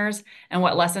adult learners and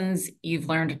what lessons you've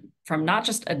learned from not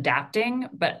just adapting,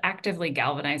 but actively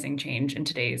galvanizing change in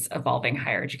today's evolving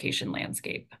higher education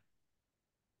landscape.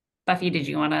 Buffy, did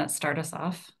you want to start us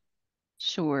off?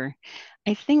 Sure.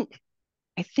 I think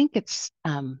it's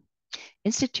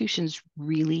institutions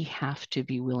really have to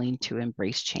be willing to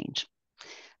embrace change,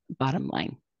 bottom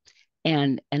line.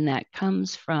 And that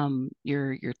comes from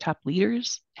your top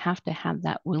leaders have to have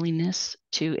that willingness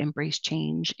to embrace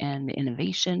change and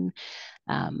innovation,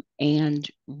 and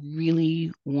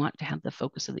really want to have the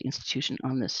focus of the institution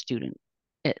on the student.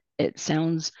 It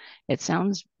sounds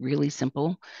really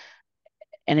simple,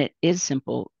 and it is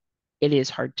simple. It is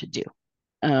hard to do.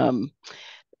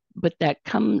 But that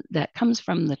comes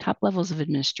from the top levels of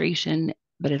administration,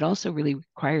 but it also really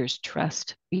requires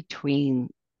trust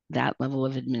between that level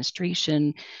of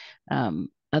administration,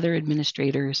 other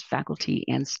administrators, faculty,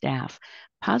 and staff.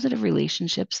 Positive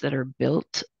relationships that are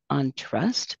built on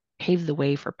trust pave the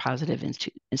way for positive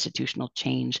institutional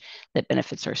change that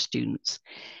benefits our students.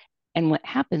 And what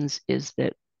happens is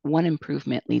that one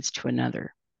improvement leads to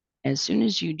another. As soon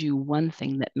as you do one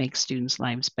thing that makes students'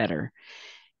 lives better,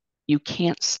 you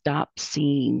can't stop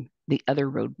seeing the other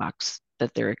roadblocks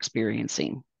that they're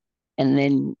experiencing. And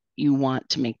then you want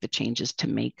to make the changes to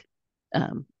make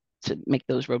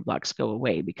those roadblocks go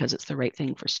away because it's the right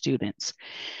thing for students.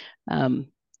 And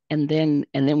then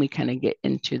we kind of get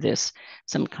into this,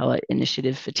 some call it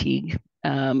initiative fatigue.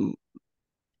 But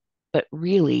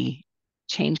really,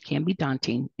 change can be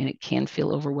daunting and it can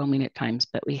feel overwhelming at times,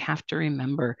 but we have to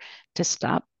remember to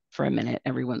stop for a minute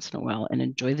every once in a while and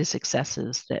enjoy the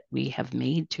successes that we have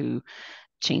made to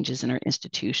changes in our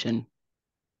institution,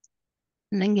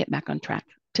 and then get back on track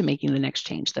to making the next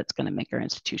change that's going to make our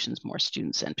institutions more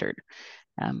student-centered.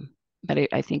 But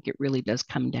I think it really does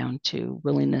come down to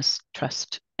willingness,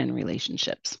 trust, and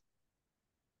relationships.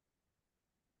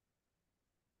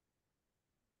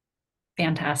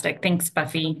 Fantastic. Thanks,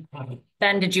 Buffy.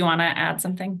 Ben, did you want to add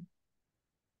something?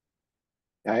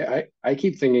 I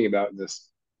keep thinking about this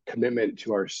commitment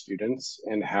to our students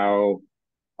and how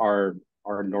our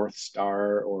North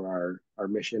Star or our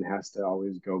mission has to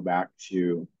always go back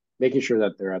to making sure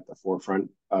that they're at the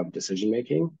forefront of decision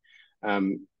making.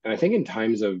 And I think in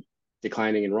times of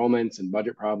declining enrollments and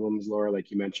budget problems, Laura,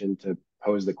 like you mentioned, to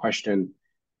pose the question,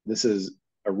 this is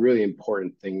a really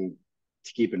important thing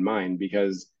to keep in mind,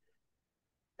 because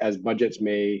as budgets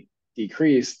may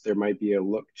decrease, there might be a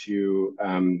look to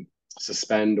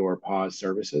suspend or pause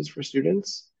services for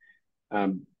students.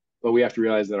 But we have to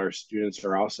realize that our students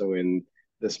are also in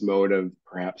this mode of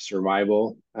perhaps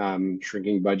survival,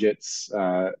 shrinking budgets,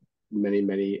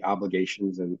 many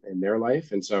obligations in their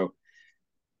life. And so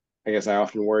I guess I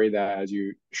often worry that as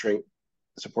you shrink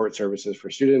support services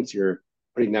for students, you're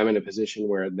putting them in a position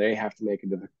where they have to make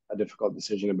a difficult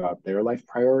decision about their life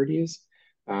priorities.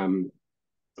 And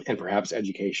perhaps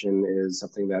education is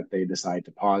something that they decide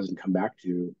to pause and come back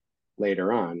to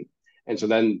later on. And so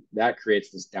then that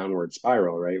creates this downward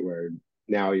spiral, right? Where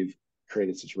now you've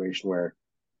created a situation where,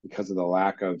 because of the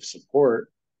lack of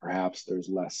support, perhaps there's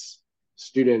less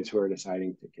students who are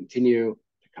deciding to continue,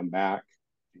 to come back,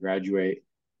 to graduate.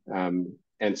 And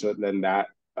so then that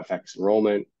affects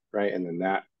enrollment, right? And then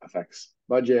that affects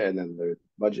budget, and then the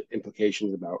budget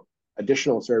implications about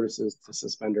additional services to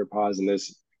suspend or pause. And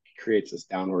this creates this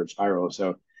downward spiral.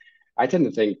 So I tend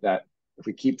to think that if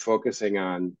we keep focusing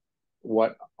on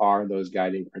what are those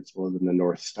guiding principles in the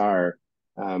North Star,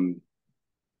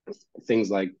 things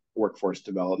like workforce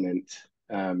development,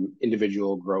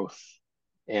 individual growth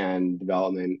and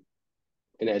development,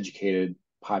 an educated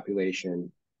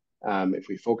population, if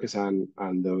we focus on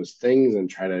those things and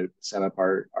try to set up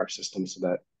our system so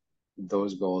that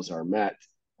those goals are met,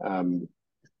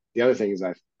 the other things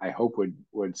I hope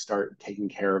would start taking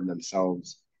care of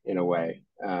themselves in a way.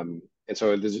 And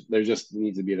so there just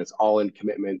needs to be this all-in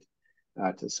commitment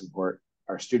to support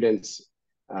our students,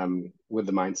 with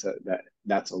the mindset that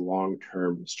that's a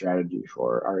long-term strategy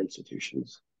for our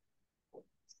institutions.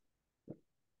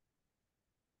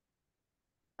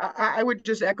 I would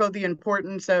just echo the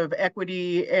importance of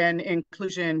equity and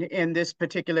inclusion in this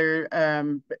particular,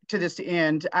 to this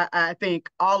end. I think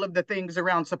all of the things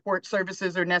around support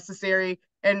services are necessary,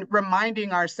 and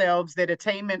reminding ourselves that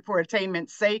attainment for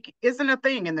attainment's sake isn't a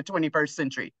thing in the 21st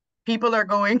century. People are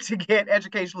going to get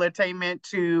educational attainment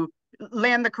to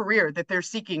land the career that they're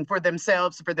seeking for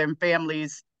themselves, for their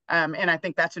families. And I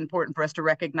think that's important for us to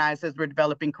recognize as we're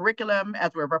developing curriculum,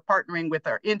 as we're partnering with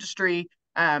our industry,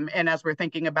 and as we're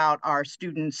thinking about our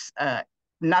students,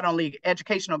 not only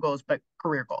educational goals, but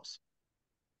career goals.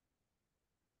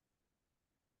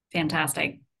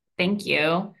 Fantastic. Thank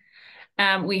you.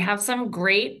 We have some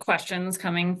great questions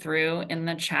coming through in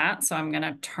the chat, so I'm going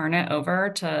to turn it over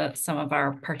to some of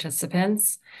our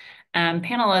participants.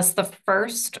 Panelists, the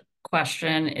first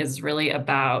question is really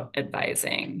about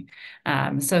advising.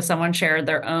 So someone shared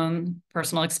their own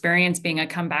personal experience being a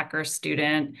comebacker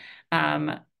student,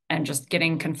 and just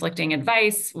getting conflicting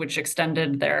advice, which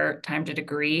extended their time to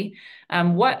degree.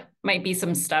 What might be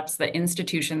some steps that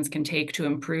institutions can take to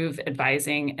improve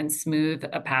advising and smooth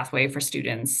a pathway for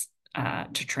students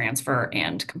to transfer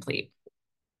and complete?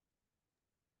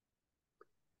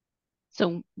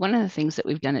 So one of the things that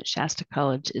we've done at Shasta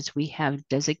College is we have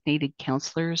designated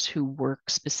counselors who work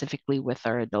specifically with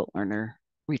our adult learner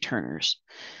returners.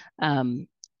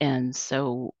 And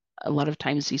so a lot of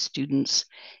times these students,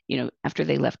 after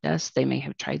they left us, they may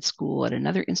have tried school at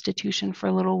another institution for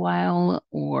a little while,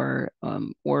 or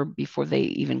before they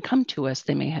even come to us,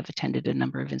 they may have attended a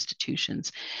number of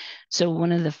institutions. So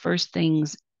one of the first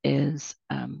things is,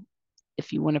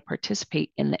 if you want to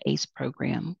participate in the ACE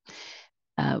program,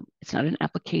 it's not an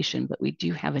application, but we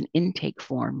do have an intake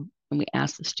form, and we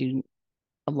ask the student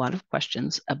a lot of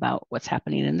questions about what's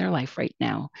happening in their life right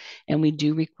now. And we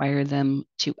do require them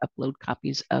to upload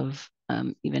copies of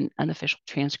even unofficial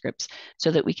transcripts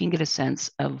so that we can get a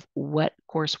sense of what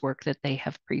coursework that they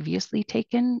have previously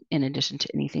taken, in addition to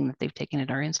anything that they've taken at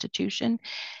our institution.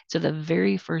 So the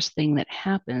very first thing that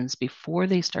happens before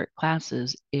they start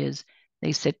classes is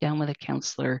they sit down with a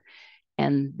counselor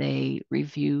and they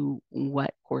review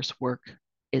what coursework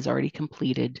is already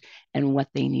completed and what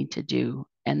they need to do,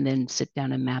 and then sit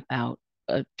down and map out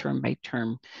a term by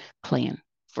term plan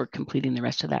for completing the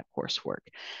rest of that coursework.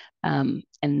 And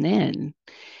then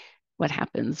what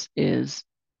happens is,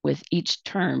 with each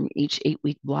term, each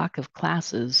 8-week block of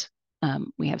classes,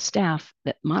 we have staff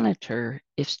that monitor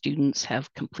if students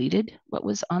have completed what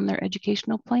was on their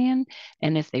educational plan,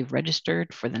 and if they've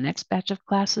registered for the next batch of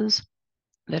classes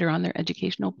that are on their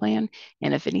educational plan.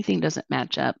 And if anything doesn't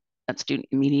match up, that student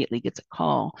immediately gets a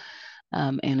call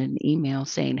and an email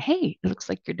saying, hey, it looks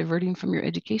like you're diverting from your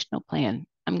educational plan.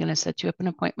 I'm going to set you up an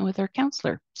appointment with our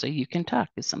counselor so you can talk.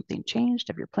 Has something changed?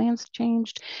 Have your plans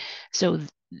changed? So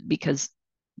because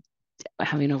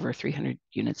having over 300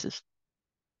 units is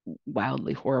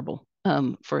wildly horrible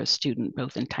for a student,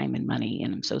 both in time and money.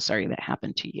 And I'm so sorry that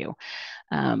happened to you.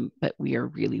 But we are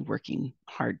really working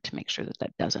hard to make sure that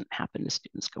that doesn't happen to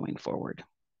students going forward.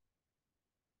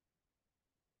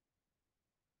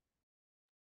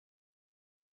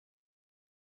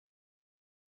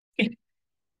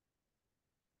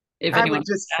 If I anyone would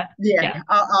just, yeah.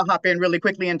 I'll hop in really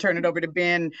quickly and turn it over to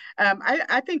Ben.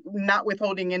 I think not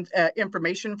withholding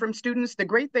information from students, the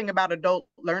great thing about adult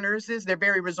learners is they're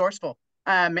very resourceful.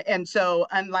 And so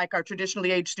unlike our traditionally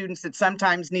aged students that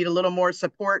sometimes need a little more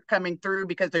support coming through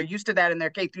because they're used to that in their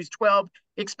K through 12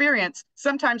 experience,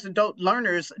 sometimes adult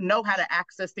learners know how to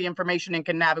access the information and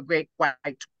can navigate quite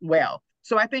well.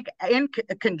 So I think in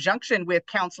conjunction with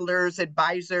counselors,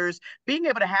 advisors, being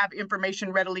able to have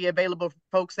information readily available for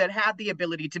folks that have the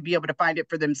ability to be able to find it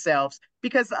for themselves.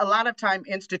 Because a lot of time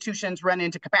institutions run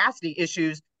into capacity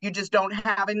issues. You just don't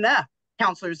have enough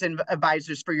counselors and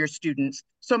advisors for your students.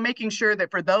 So making sure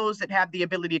that for those that have the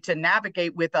ability to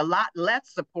navigate with a lot less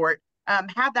support,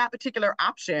 have that particular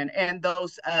option, and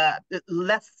those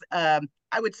less, I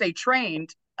would say,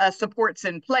 trained supports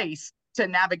in place to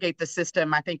navigate the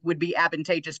system, I think would be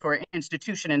advantageous for an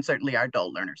institution and certainly our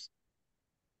adult learners.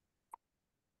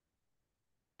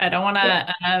 I don't want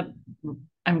to,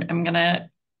 I'm going to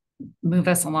move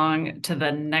us along to the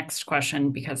next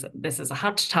question because this is a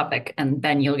hot topic, and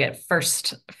then you'll get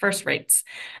first rates.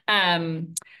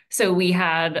 So we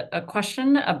had a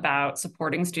question about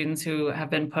supporting students who have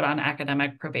been put on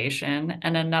academic probation,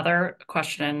 and another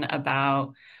question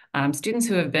about students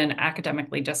who have been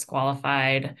academically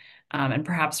disqualified and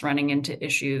perhaps running into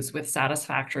issues with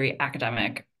satisfactory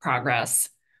academic progress,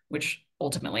 which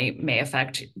ultimately may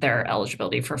affect their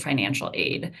eligibility for financial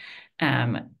aid.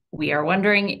 We are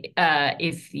wondering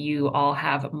if you all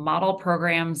have model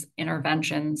programs,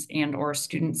 interventions, and/or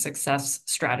student success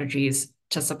strategies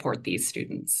to support these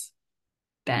students.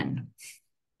 Ben.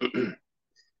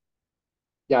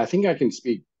 Yeah, I think I can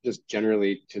speak just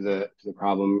generally to the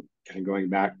problem, kind of going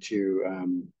back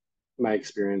to my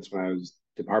experience when I was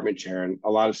department chair, and a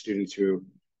lot of students who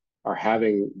are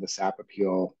having the SAP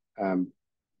appeal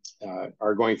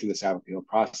are going through the SAP appeal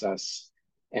process,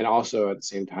 and also at the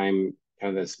same time,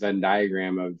 kind of this Venn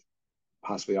diagram of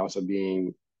possibly also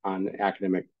being on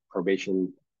academic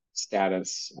probation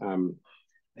status.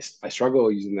 I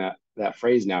struggle using that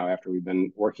phrase now after we've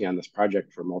been working on this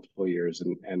project for multiple years,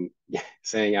 and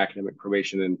saying academic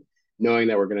probation and knowing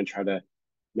that we're going to try to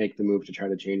make the move to try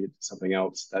to change it to something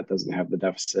else that doesn't have the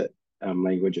deficit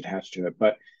language attached to it.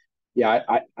 But yeah,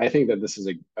 I think that this is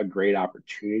a great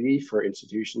opportunity for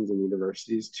institutions and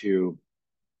universities to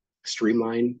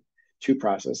streamline two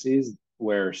processes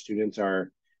where students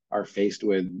are faced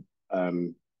with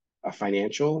a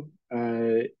financial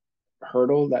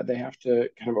hurdle that they have to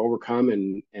kind of overcome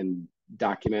and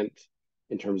document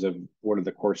in terms of what are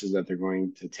the courses that they're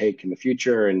going to take in the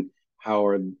future, and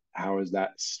how is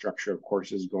that structure of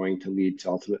courses going to lead to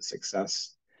ultimate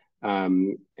success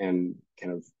and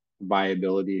kind of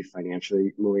viability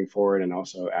financially moving forward, and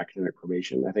also academic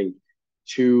probation. I think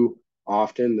too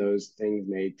often those things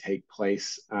may take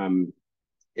place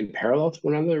in parallel to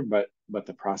one another, but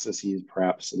the processes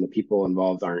perhaps and the people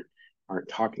involved aren't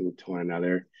talking to one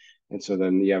another. And so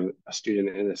then you have a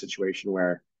student in a situation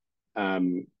where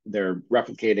they're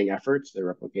replicating efforts,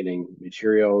 they're replicating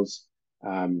materials,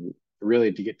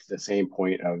 really to get to the same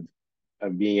point of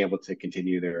being able to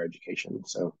continue their education.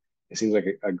 So it seems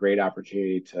like a great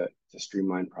opportunity to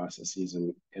streamline processes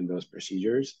and those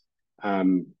procedures.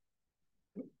 In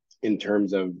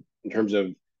terms of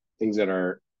things that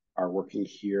are working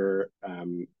here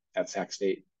at Sac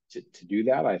State to do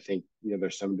that, I think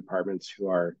there's some departments who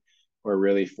are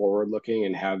really forward looking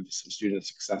and have some student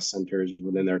success centers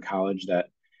within their college that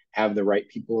have the right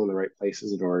people in the right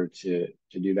places in order to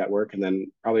do that work. And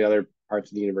then probably other parts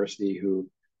of the university who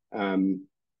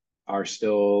are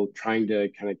still trying to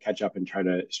kind of catch up and try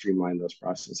to streamline those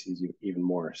processes even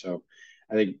more. So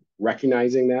I think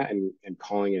recognizing that and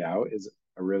calling it out is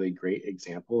a really great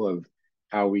example of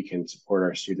how we can support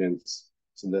our students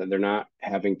so that they're not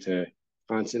having to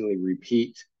constantly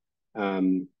repeat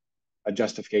a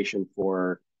justification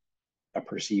for a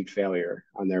perceived failure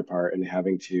on their part and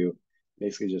having to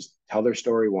basically just tell their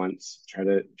story once, try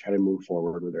to move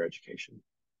forward with their education.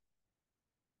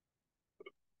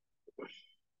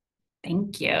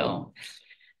 Thank you.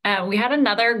 We had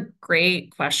another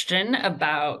great question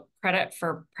about credit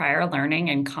for prior learning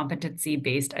and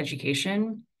competency-based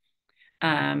education.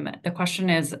 The question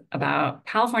is about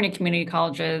California community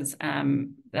colleges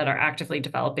that are actively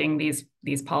developing these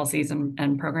policies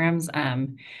and programs.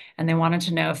 And they wanted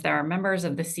to know if there are members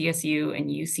of the CSU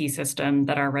and UC system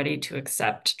that are ready to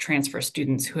accept transfer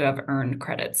students who have earned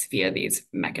credits via these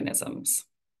mechanisms.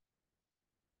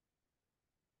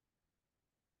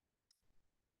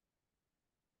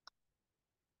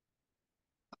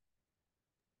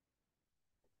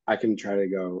 I can try to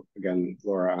go again,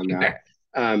 Laura, on that.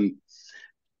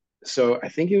 So I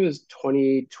think it was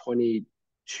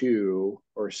 2022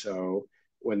 or so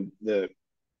when the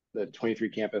 23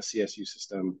 campus CSU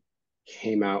system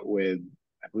came out with,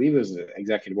 I believe it was an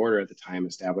executive order at the time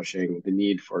establishing the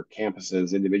need for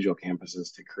campuses, individual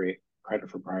campuses, to create credit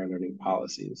for prior learning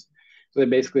policies. So they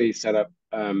basically set up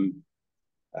a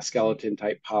skeleton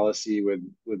type policy with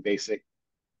basic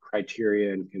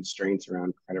criteria and constraints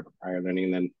around credit for prior learning.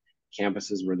 And then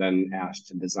campuses were then asked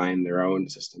to design their own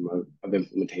system of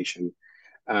implementation.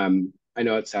 I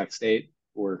know at Sac State,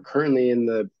 we're currently in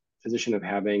the position of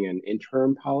having an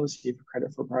interim policy for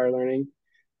credit for prior learning.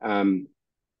 And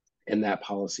that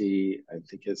policy, I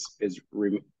think, is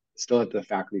still at the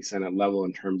faculty senate level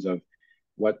in terms of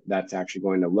what that's actually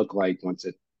going to look like once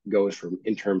it goes from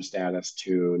interim status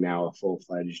to now a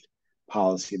full-fledged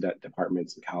policy that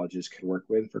departments and colleges can work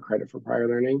with for credit for prior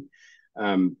learning.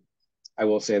 I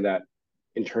will say that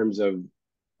in terms of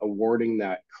awarding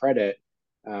that credit,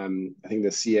 I think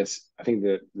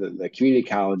the community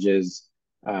colleges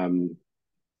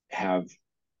have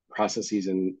processes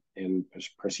and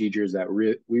procedures that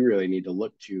we really need to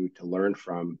look to learn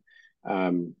from.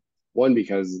 One,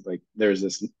 because there's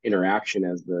this interaction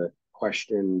as the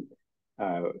question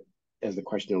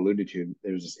alluded to,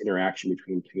 there's this interaction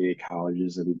between community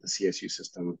colleges and the CSU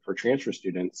system for transfer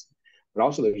students, but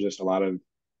also there's just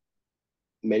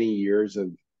many years of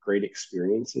great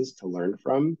experiences to learn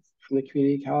from the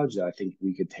community college that I think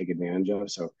we could take advantage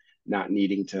of. So not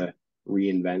needing to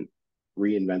reinvent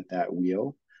that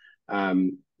wheel.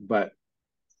 But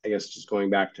I guess just going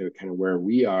back to kind of where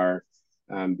we are,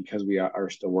 because we are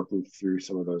still working through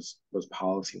some of those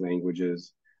policy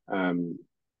languages,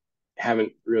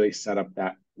 haven't really set up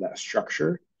that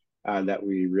structure that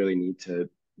we really need to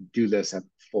do this at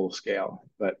full scale.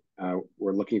 But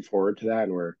we're looking forward to that,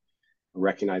 and we're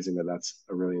recognizing that that's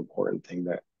a really important thing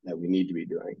that we need to be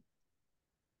doing.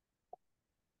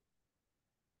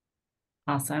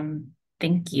 Awesome.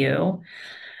 Thank you.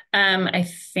 I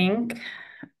think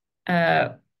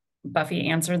Buffy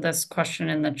answered this question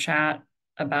in the chat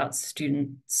about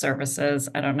student services.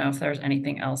 I don't know if there's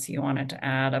anything else you wanted to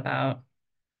add about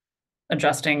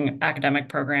adjusting academic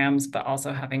programs, but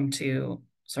also having to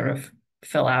sort of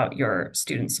fill out your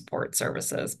student support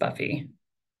services, Buffy.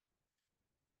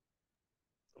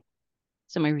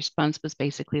 So my response was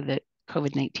basically that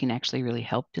COVID-19 actually really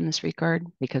helped in this regard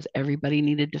because everybody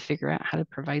needed to figure out how to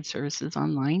provide services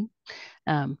online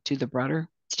to the broader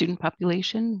student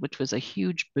population, which was a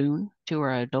huge boon to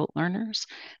our adult learners.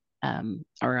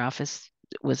 Our office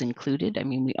was included. I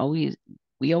mean,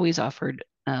 we always offered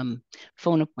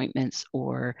phone appointments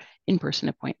or in-person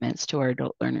appointments to our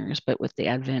adult learners, but with the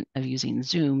advent of using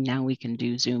Zoom, now we can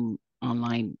do Zoom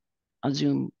online on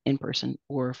Zoom, in person,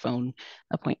 or phone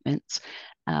appointments.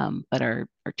 But our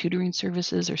tutoring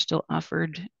services are still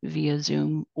offered via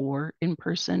Zoom or in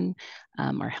person.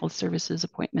 Our health services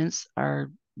appointments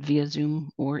are via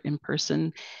Zoom or in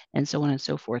person, and so on and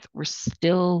so forth. We're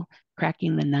still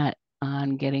cracking the nut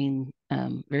on getting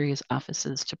various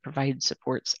offices to provide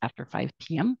supports after 5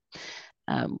 p.m.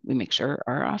 We make sure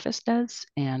our office does,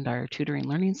 and our tutoring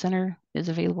learning center is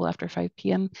available after 5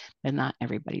 p.m., but not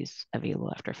everybody's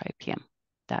available after 5 p.m.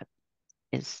 That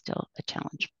is still a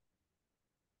challenge.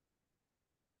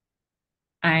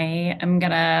 I am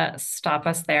going to stop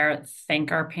us there.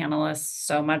 Thank our panelists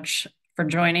so much for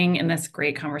joining in this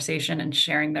great conversation and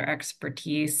sharing their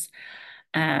expertise.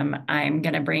 I'm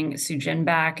going to bring Sujin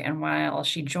back, and while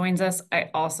she joins us, I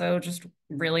also just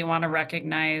really want to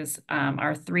recognize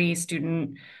our 3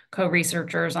 student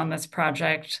co-researchers on this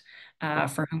project,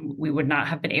 for whom we would not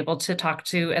have been able to talk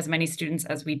to as many students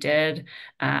as we did,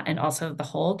 and also the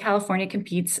whole California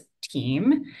Competes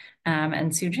team.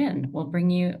 And Sujin, we'll bring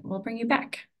you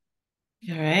back.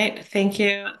 All right. Thank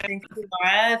you. Thank you,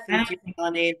 Laura. Thank you,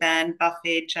 Melanie, Ben,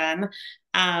 Buffy, Jen,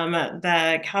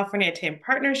 the CaliforniaAttain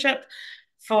partnership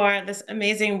for this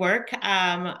amazing work.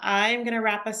 I'm going to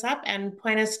wrap us up and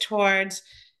point us towards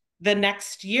the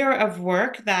next year of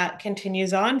work that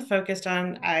continues on, focused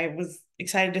on, I was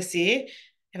excited to see,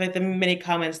 like the many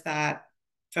comments that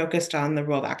focused on the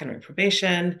role of academic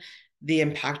probation, the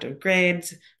impact of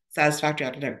grades, satisfactory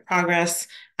academic progress,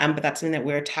 but that's something that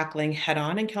we're tackling head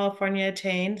on in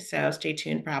CaliforniaAttain. So stay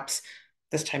tuned, perhaps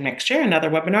this time next year, another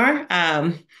webinar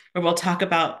where we'll talk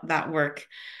about that work.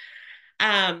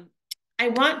 I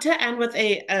want to end with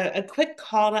a quick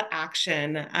call to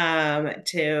action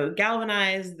to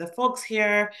galvanize the folks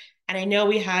here. And I know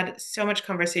we had so much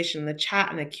conversation in the chat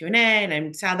and the Q&A, and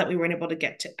I'm sad that we weren't able to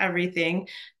get to everything.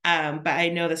 But I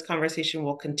know this conversation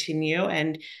will continue,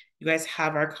 and you guys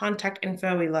have our contact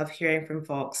info. We love hearing from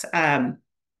folks.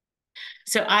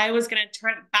 So I was going to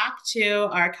turn it back to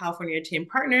our CaliforniaAttain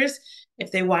partners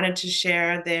if they wanted to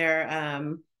share their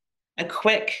a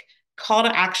quick call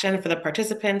to action for the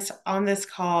participants on this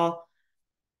call.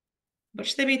 What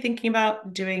should they be thinking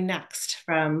about doing next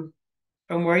from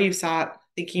where you sat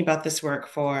thinking about this work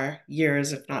for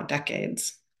years, if not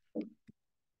decades?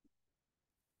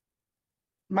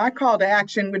 My call to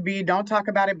action would be don't talk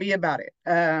about it, be about it.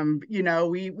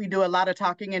 We do a lot of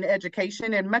talking in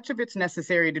education, and much of it's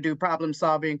necessary to do problem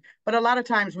solving, but a lot of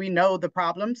times we know the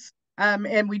problems,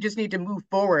 and we just need to move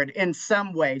forward in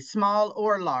some way, small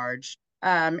or large,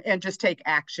 and just take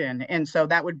action. And so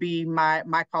that would be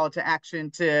my call to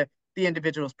action to the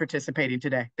individuals participating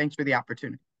today. Thanks for the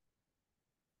opportunity.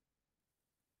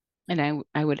 And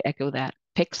I would echo that.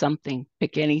 Pick something,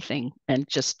 pick anything, and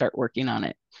just start working on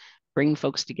it. Bring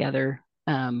folks together.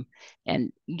 And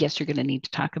yes, you're going to need to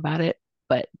talk about it,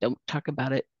 but don't talk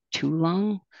about it too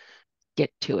long. Get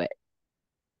to it.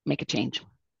 Make a change.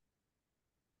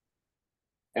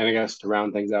 And I guess to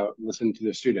round things out, listen to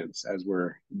the students as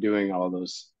we're doing all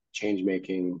those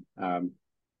change-making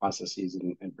processes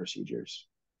and procedures.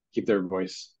 Keep their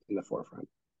voice in the forefront.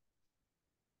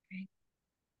 Great.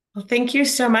 Well, thank you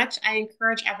so much. I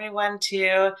encourage everyone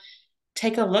to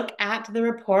take a look at the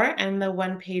report and the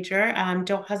one-pager.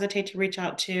 Don't hesitate to reach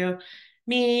out to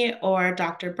me or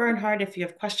Dr. Bernhard if you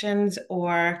have questions,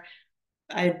 or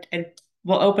I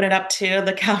will open it up to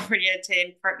the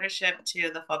CaliforniaAttain partnership,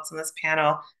 to the folks on this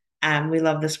panel. We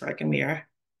love this work, and we are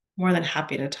more than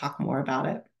happy to talk more about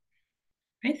it.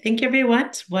 All right, thank you, everyone.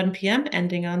 It's 1 p.m.,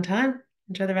 ending on time.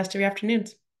 Enjoy the rest of your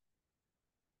afternoons.